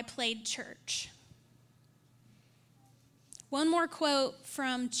how I played church. One more quote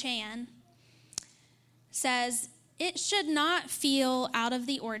from Chan says, "It should not feel out of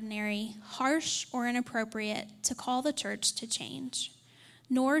the ordinary, harsh, or inappropriate to call the church to change.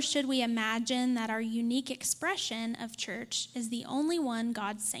 nor should we imagine that our unique expression of church is the only one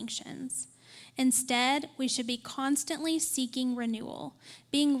God sanctions. Instead, we should be constantly seeking renewal,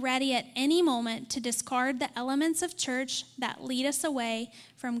 being ready at any moment to discard the elements of church that lead us away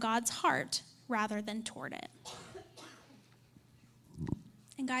from God's heart rather than toward it.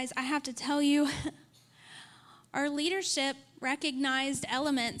 And guys, I have to tell you, our leadership recognized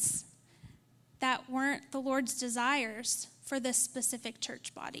elements that weren't the Lord's desires for this specific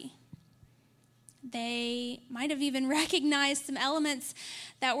church body. They might have even recognized some elements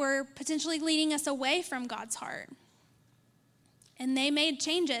that were potentially leading us away from God's heart. And they made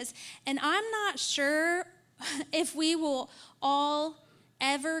changes. And I'm not sure if we will all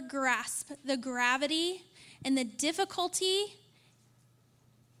ever grasp the gravity and the difficulty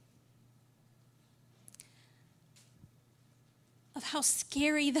of how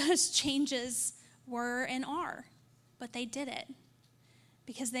scary those changes were and are. But they did it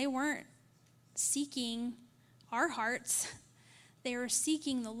because they weren't seeking our hearts. They were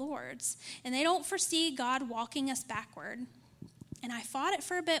seeking the Lord's. And they don't foresee God walking us backward. And I fought it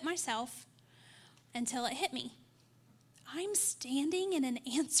for a bit myself until it hit me. I'm standing in an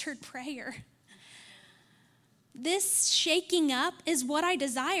answered prayer. This shaking up is what I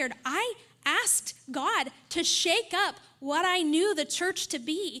desired. I asked God to shake up what I knew the church to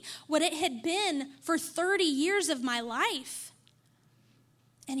be, what it had been for 30 years of my life.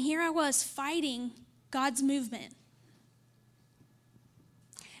 And here I was fighting God's movement.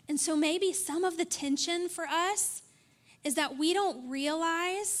 And so maybe some of the tension for us is that we don't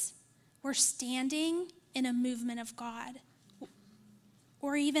realize we're standing in a movement of God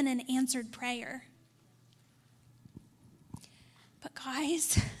or even an answered prayer. But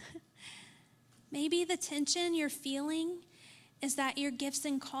guys, maybe the tension you're feeling is that your gifts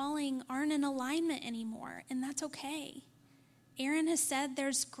and calling aren't in alignment anymore, and that's okay. Aaron has said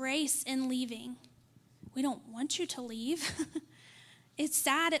there's grace in leaving. We don't want you to leave. It's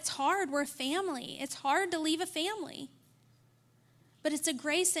sad. It's hard. We're a family. It's hard to leave a family. But it's a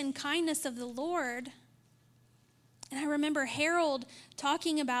grace and kindness of the Lord. And I remember Harold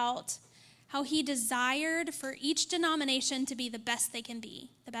talking about how he desired for each denomination to be the best they can be,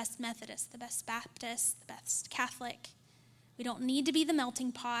 the best Methodist, the best Baptist, the best Catholic. We don't need to be the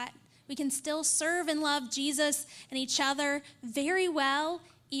melting pot. We can still serve and love Jesus and each other very well,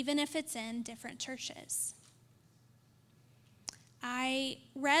 even if it's in different churches. I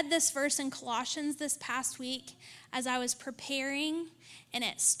read this verse in Colossians this past week as I was preparing, and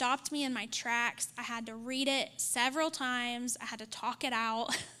it stopped me in my tracks. I had to read it several times. I had to talk it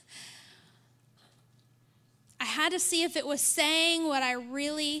out. I had to see if it was saying what I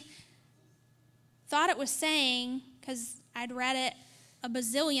really thought it was saying, because I'd read it a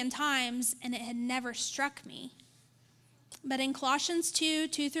bazillion times and it had never struck me. But in Colossians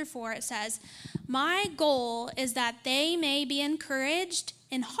 2:2-4, it says, "My goal is that they may be encouraged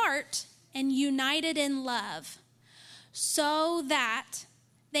in heart and united in love, so that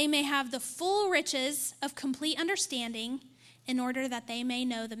they may have the full riches of complete understanding, in order that they may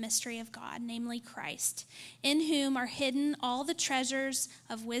know the mystery of God, namely Christ, in whom are hidden all the treasures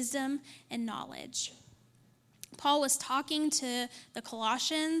of wisdom and knowledge." Paul was talking to the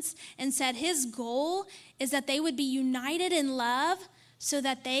Colossians and said his goal is that they would be united in love so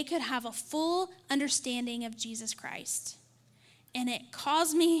that they could have a full understanding of Jesus Christ. And it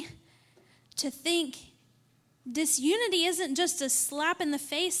caused me to think disunity isn't just a slap in the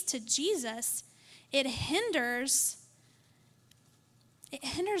face to Jesus. It hinders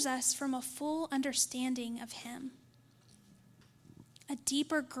us from a full understanding of him. A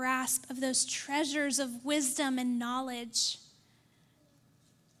deeper grasp of those treasures of wisdom and knowledge.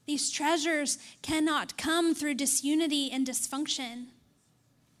 These treasures cannot come through disunity and dysfunction.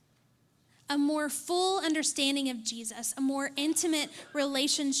 A more full understanding of Jesus, a more intimate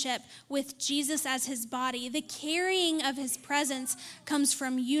relationship with Jesus as his body, the carrying of his presence comes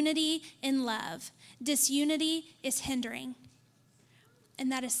from unity in love. Disunity is hindering. And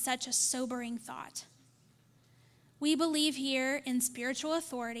that is such a sobering thought. We believe here in spiritual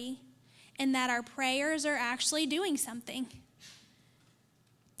authority and that our prayers are actually doing something.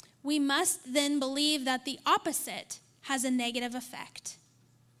 We must then believe that the opposite has a negative effect.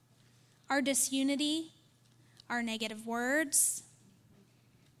 Our disunity, our negative words,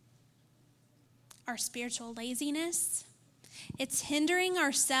 our spiritual laziness, it's hindering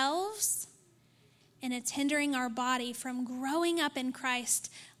ourselves and it's hindering our body from growing up in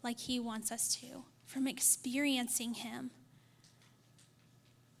Christ like he wants us to, from experiencing him.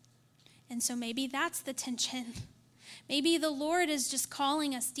 And so maybe that's the tension. Maybe the Lord is just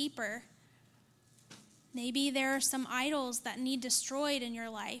calling us deeper. Maybe there are some idols that need destroyed in your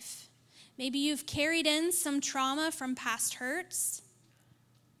life. Maybe you've carried in some trauma from past hurts.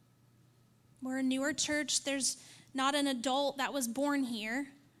 We're a newer church. There's not an adult that was born here.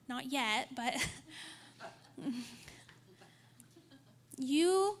 Not yet, but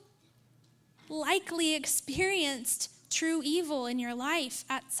you likely experienced true evil in your life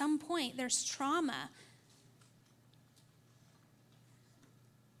at some point. There's trauma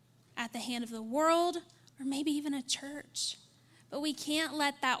at the hand of the world, or maybe even a church. But we can't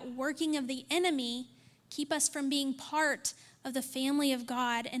let that working of the enemy keep us from being part of the family of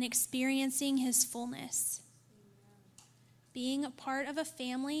God and experiencing his fullness. Being a part of a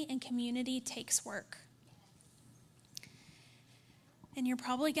family and community takes work. And you're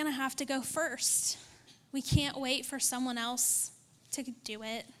probably going to have to go first. We can't wait for someone else to do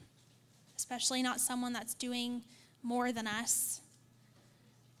it, especially not someone that's doing more than us.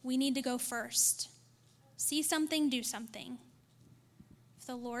 We need to go first. See something, do something. If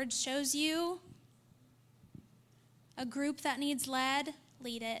the Lord shows you a group that needs led,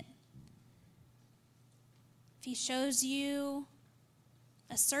 lead it. If he shows you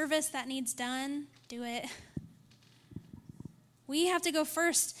a service that needs done, do it. We have to go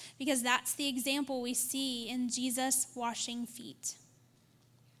first because that's the example we see in Jesus washing feet.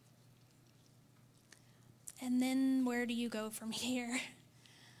 And then where do you go from here?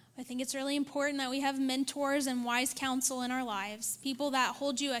 I think it's really important that we have mentors and wise counsel in our lives, people that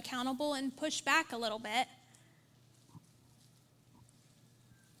hold you accountable and push back a little bit.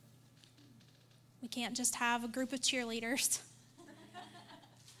 We can't just have a group of cheerleaders.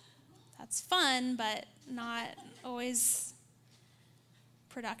 That's fun, but not always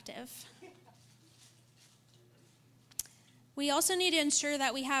productive. We also need to ensure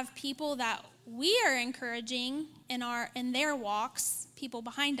that we have people that we are encouraging in their walks, people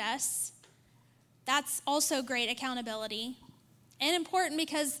behind us. That's also great accountability and important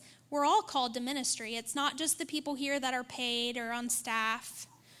because we're all called to ministry. It's not just the people here that are paid or on staff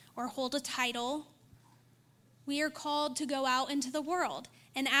or hold a title. We are called to go out into the world.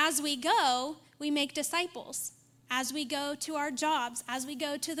 And as we go, we make disciples. As we go to our jobs, as we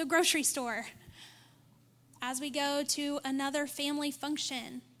go to the grocery store, as we go to another family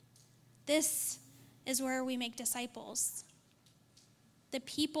function, this is where we make disciples. The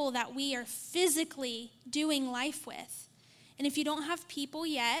people that we are physically doing life with. And if you don't have people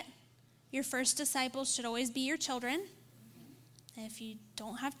yet, your first disciples should always be your children. And if you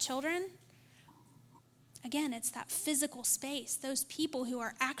don't have children, again, it's that physical space, those people who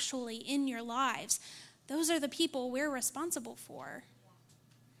are actually in your lives. Those are the people we're responsible for.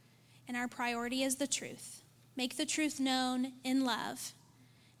 And our priority is the truth. Make the truth known in love,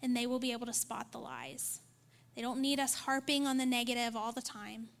 and they will be able to spot the lies. They don't need us harping on the negative all the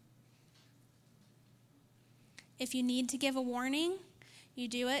time. If you need to give a warning, you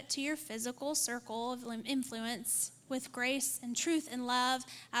do it to your physical circle of influence with grace and truth and love,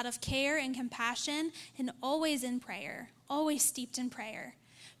 out of care and compassion, and always in prayer, always steeped in prayer,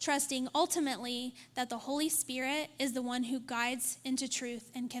 trusting ultimately that the Holy Spirit is the one who guides into truth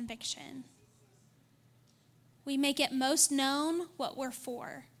and conviction. We make it most known what we're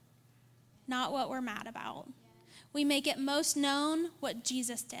for, not what we're mad about. We make it most known what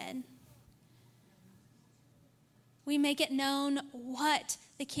Jesus did. We make it known what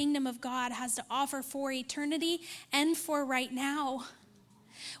the kingdom of God has to offer for eternity and for right now.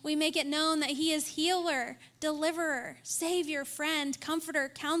 We make it known that he is healer, deliverer, savior, friend, comforter,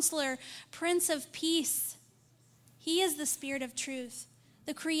 counselor, prince of peace. He is the Spirit of truth,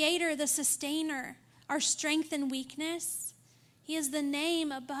 the creator, the sustainer, our strength and weakness. He is the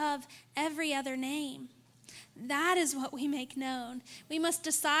name above every other name. That is what we make known. We must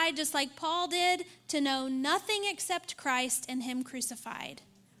decide, just like Paul did, to know nothing except Christ and him crucified.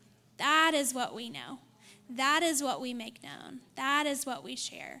 That is what we know. That is what we make known. That is what we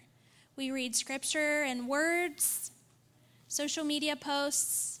share. We read scripture and words, social media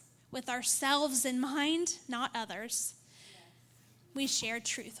posts with ourselves in mind, not others. We share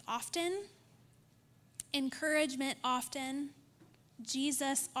truth often, encouragement often,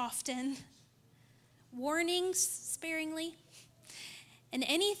 Jesus often, warnings sparingly, and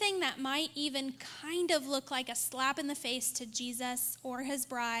anything that might even kind of look like a slap in the face to Jesus or his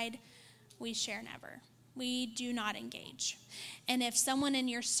bride, we share never. We do not engage. And if someone in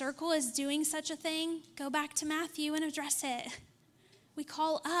your circle is doing such a thing, go back to Matthew and address it. We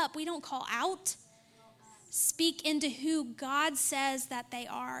call up, we don't call out. Speak into who God says that they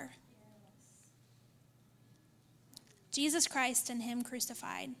are. Jesus Christ and him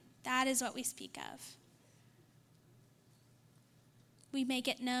crucified. That is what we speak of. We make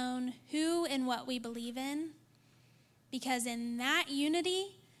it known who and what we believe in, because in that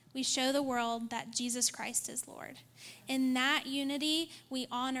unity, we show the world that Jesus Christ is Lord. In that unity, we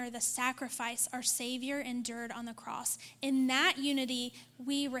honor the sacrifice our Savior endured on the cross. In that unity,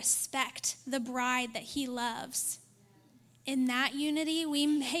 we respect the bride that he loves. In that unity, we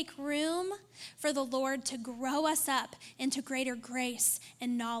make room for the Lord to grow us up into greater grace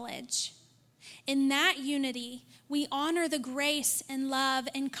and knowledge. In that unity, we honor the grace and love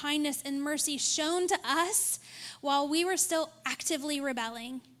and kindness and mercy shown to us while we were still actively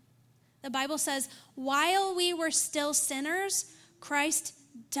rebelling. The Bible says, while we were still sinners, Christ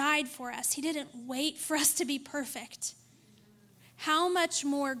died for us. He didn't wait for us to be perfect. How much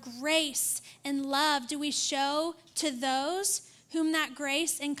more grace and love do we show to those whom that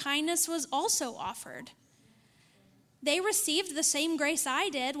grace and kindness was also offered? They received the same grace I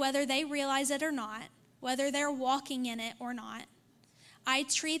did, whether they realize it or not, whether they're walking in it or not. I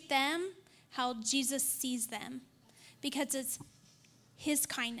treat them how Jesus sees them, because it's his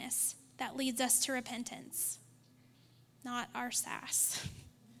kindness that leads us to repentance, not our sass.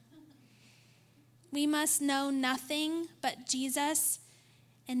 We must know nothing but Jesus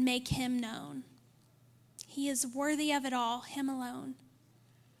and make him known. He is worthy of it all, him alone.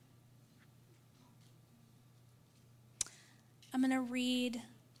 I'm going to read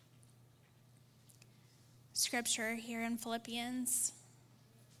scripture here in Philippians,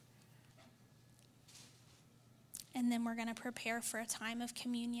 and then we're going to prepare for a time of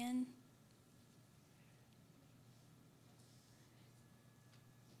communion.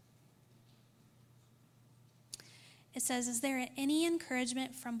 It says, "Is there any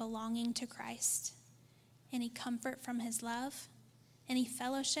encouragement from belonging to Christ? Any comfort from his love? Any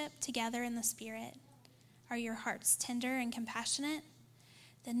fellowship together in the Spirit? Are your hearts tender and compassionate?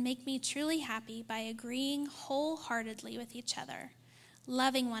 Then make me truly happy by agreeing wholeheartedly with each other,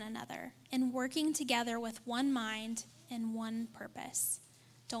 loving one another, and working together with one mind and one purpose.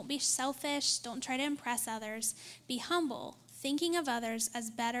 Don't be selfish. Don't try to impress others. Be humble, thinking of others as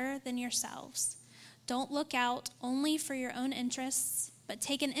better than yourselves. Don't look out only for your own interests, but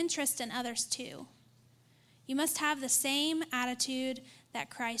take an interest in others too. You must have the same attitude that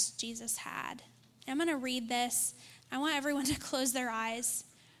Christ Jesus had." I'm going to read this. I want everyone to close their eyes.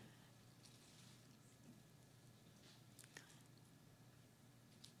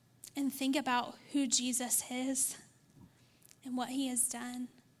 And think about who Jesus is and what he has done.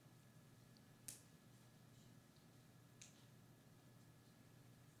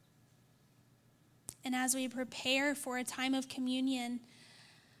 And as we prepare for a time of communion,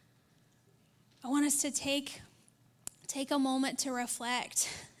 I want us to take a moment to reflect.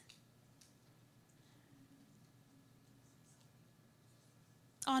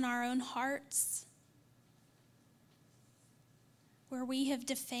 On our own hearts, where we have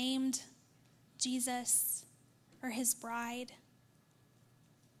defamed Jesus or his bride.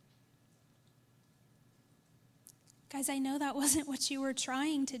 Guys, I know that wasn't what you were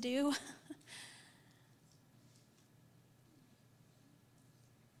trying to do.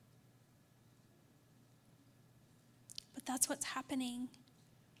 But that's what's happening.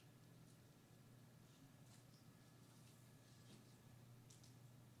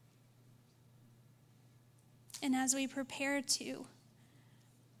 And as we prepare to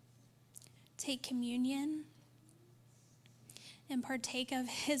take communion and partake of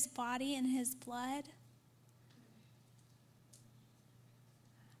his body and his blood,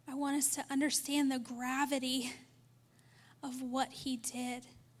 I want us to understand the gravity of what he did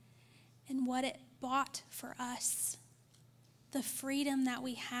and what it bought for us, the freedom that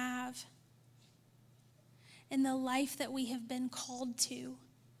we have, and the life that we have been called to.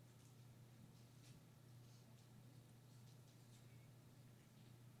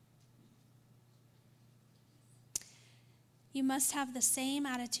 You must have the same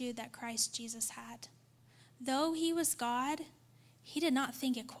attitude that Christ Jesus had. Though he was God, he did not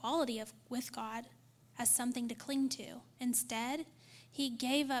think equality with God as something to cling to. Instead, he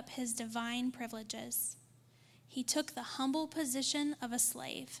gave up his divine privileges. He took the humble position of a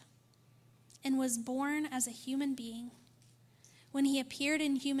slave and was born as a human being. When he appeared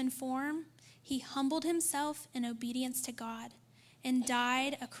in human form, he humbled himself in obedience to God and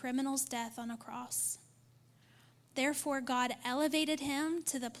died a criminal's death on a cross. Therefore, God elevated him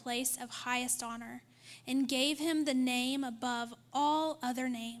to the place of highest honor and gave him the name above all other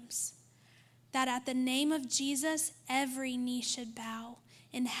names, that at the name of Jesus, every knee should bow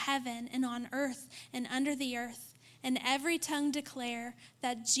in heaven and on earth and under the earth, and every tongue declare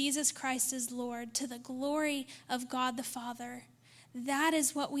that Jesus Christ is Lord, to the glory of God the Father. That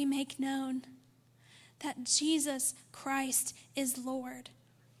is what we make known. that Jesus Christ is Lord.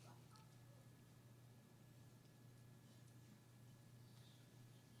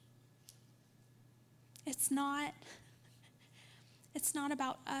 It's not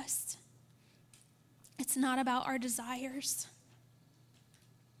about us. It's not about our desires.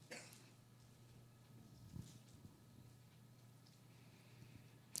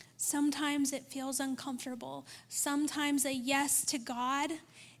 Sometimes it feels uncomfortable. Sometimes a yes to God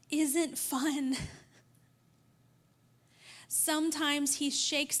isn't fun. Sometimes he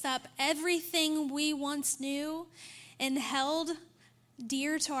shakes up everything we once knew and held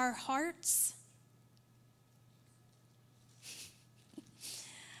dear to our hearts.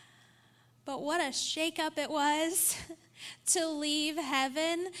 But what a shakeup it was to leave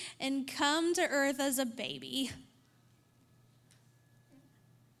heaven and come to earth as a baby.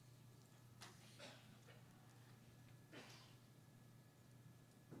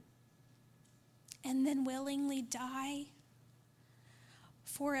 And then willingly die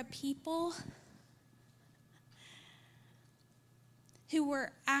for a people who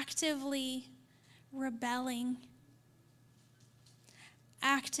were actively rebelling,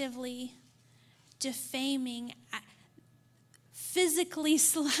 actively defaming, physically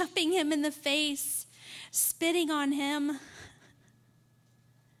slapping him in the face, spitting on him.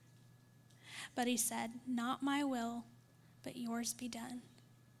 But he said, "Not my will, but yours be done."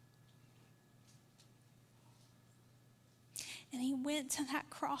 And he went to that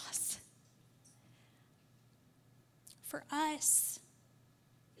cross for us.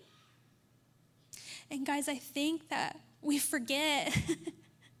 And guys, I think that we forget.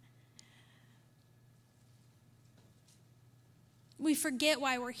 We forget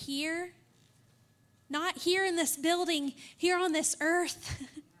why we're here. Not here in this building, here on this earth.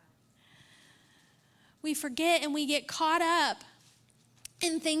 We forget and we get caught up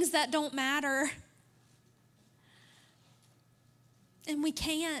in things that don't matter. And we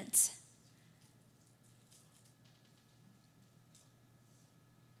can't.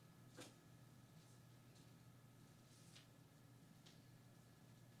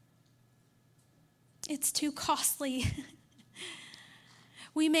 It's too costly.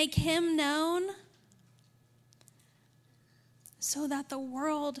 We make him known so that the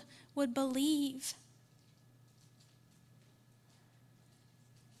world would believe.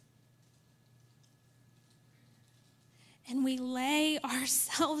 And we lay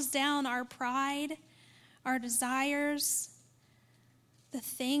ourselves down, our pride, our desires, the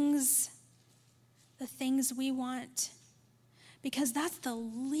things we want, because that's the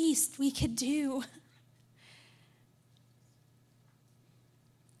least we could do.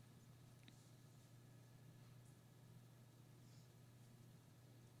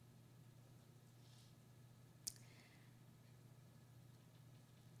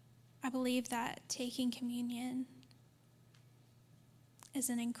 I believe that taking communion is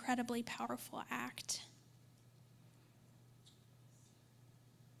an incredibly powerful act.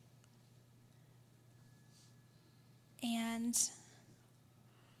 And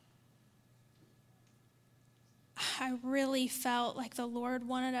I really felt like the Lord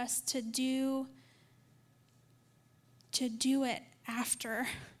wanted us to do it after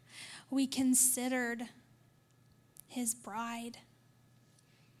we considered his bride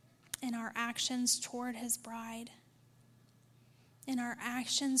and our actions toward his bride, in our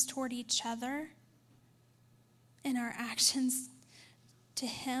actions toward each other, in our actions to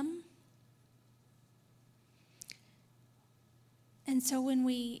him. And so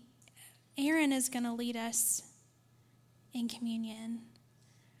Aaron is going to lead us in communion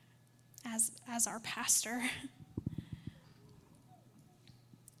as our pastor.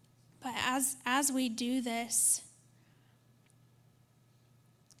 But as we do this,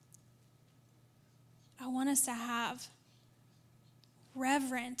 I want us to have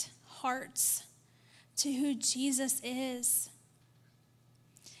reverent hearts to who Jesus is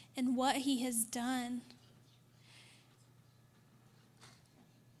and what he has done.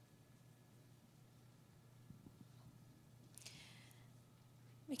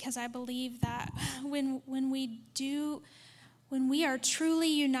 Because I believe that when we are truly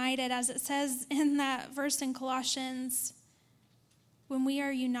united, as it says in that verse in Colossians, when we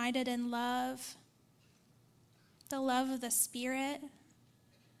are united in love, the love of the Spirit,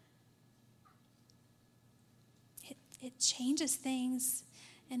 it changes things,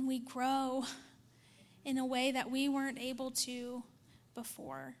 and we grow in a way that we weren't able to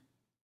before.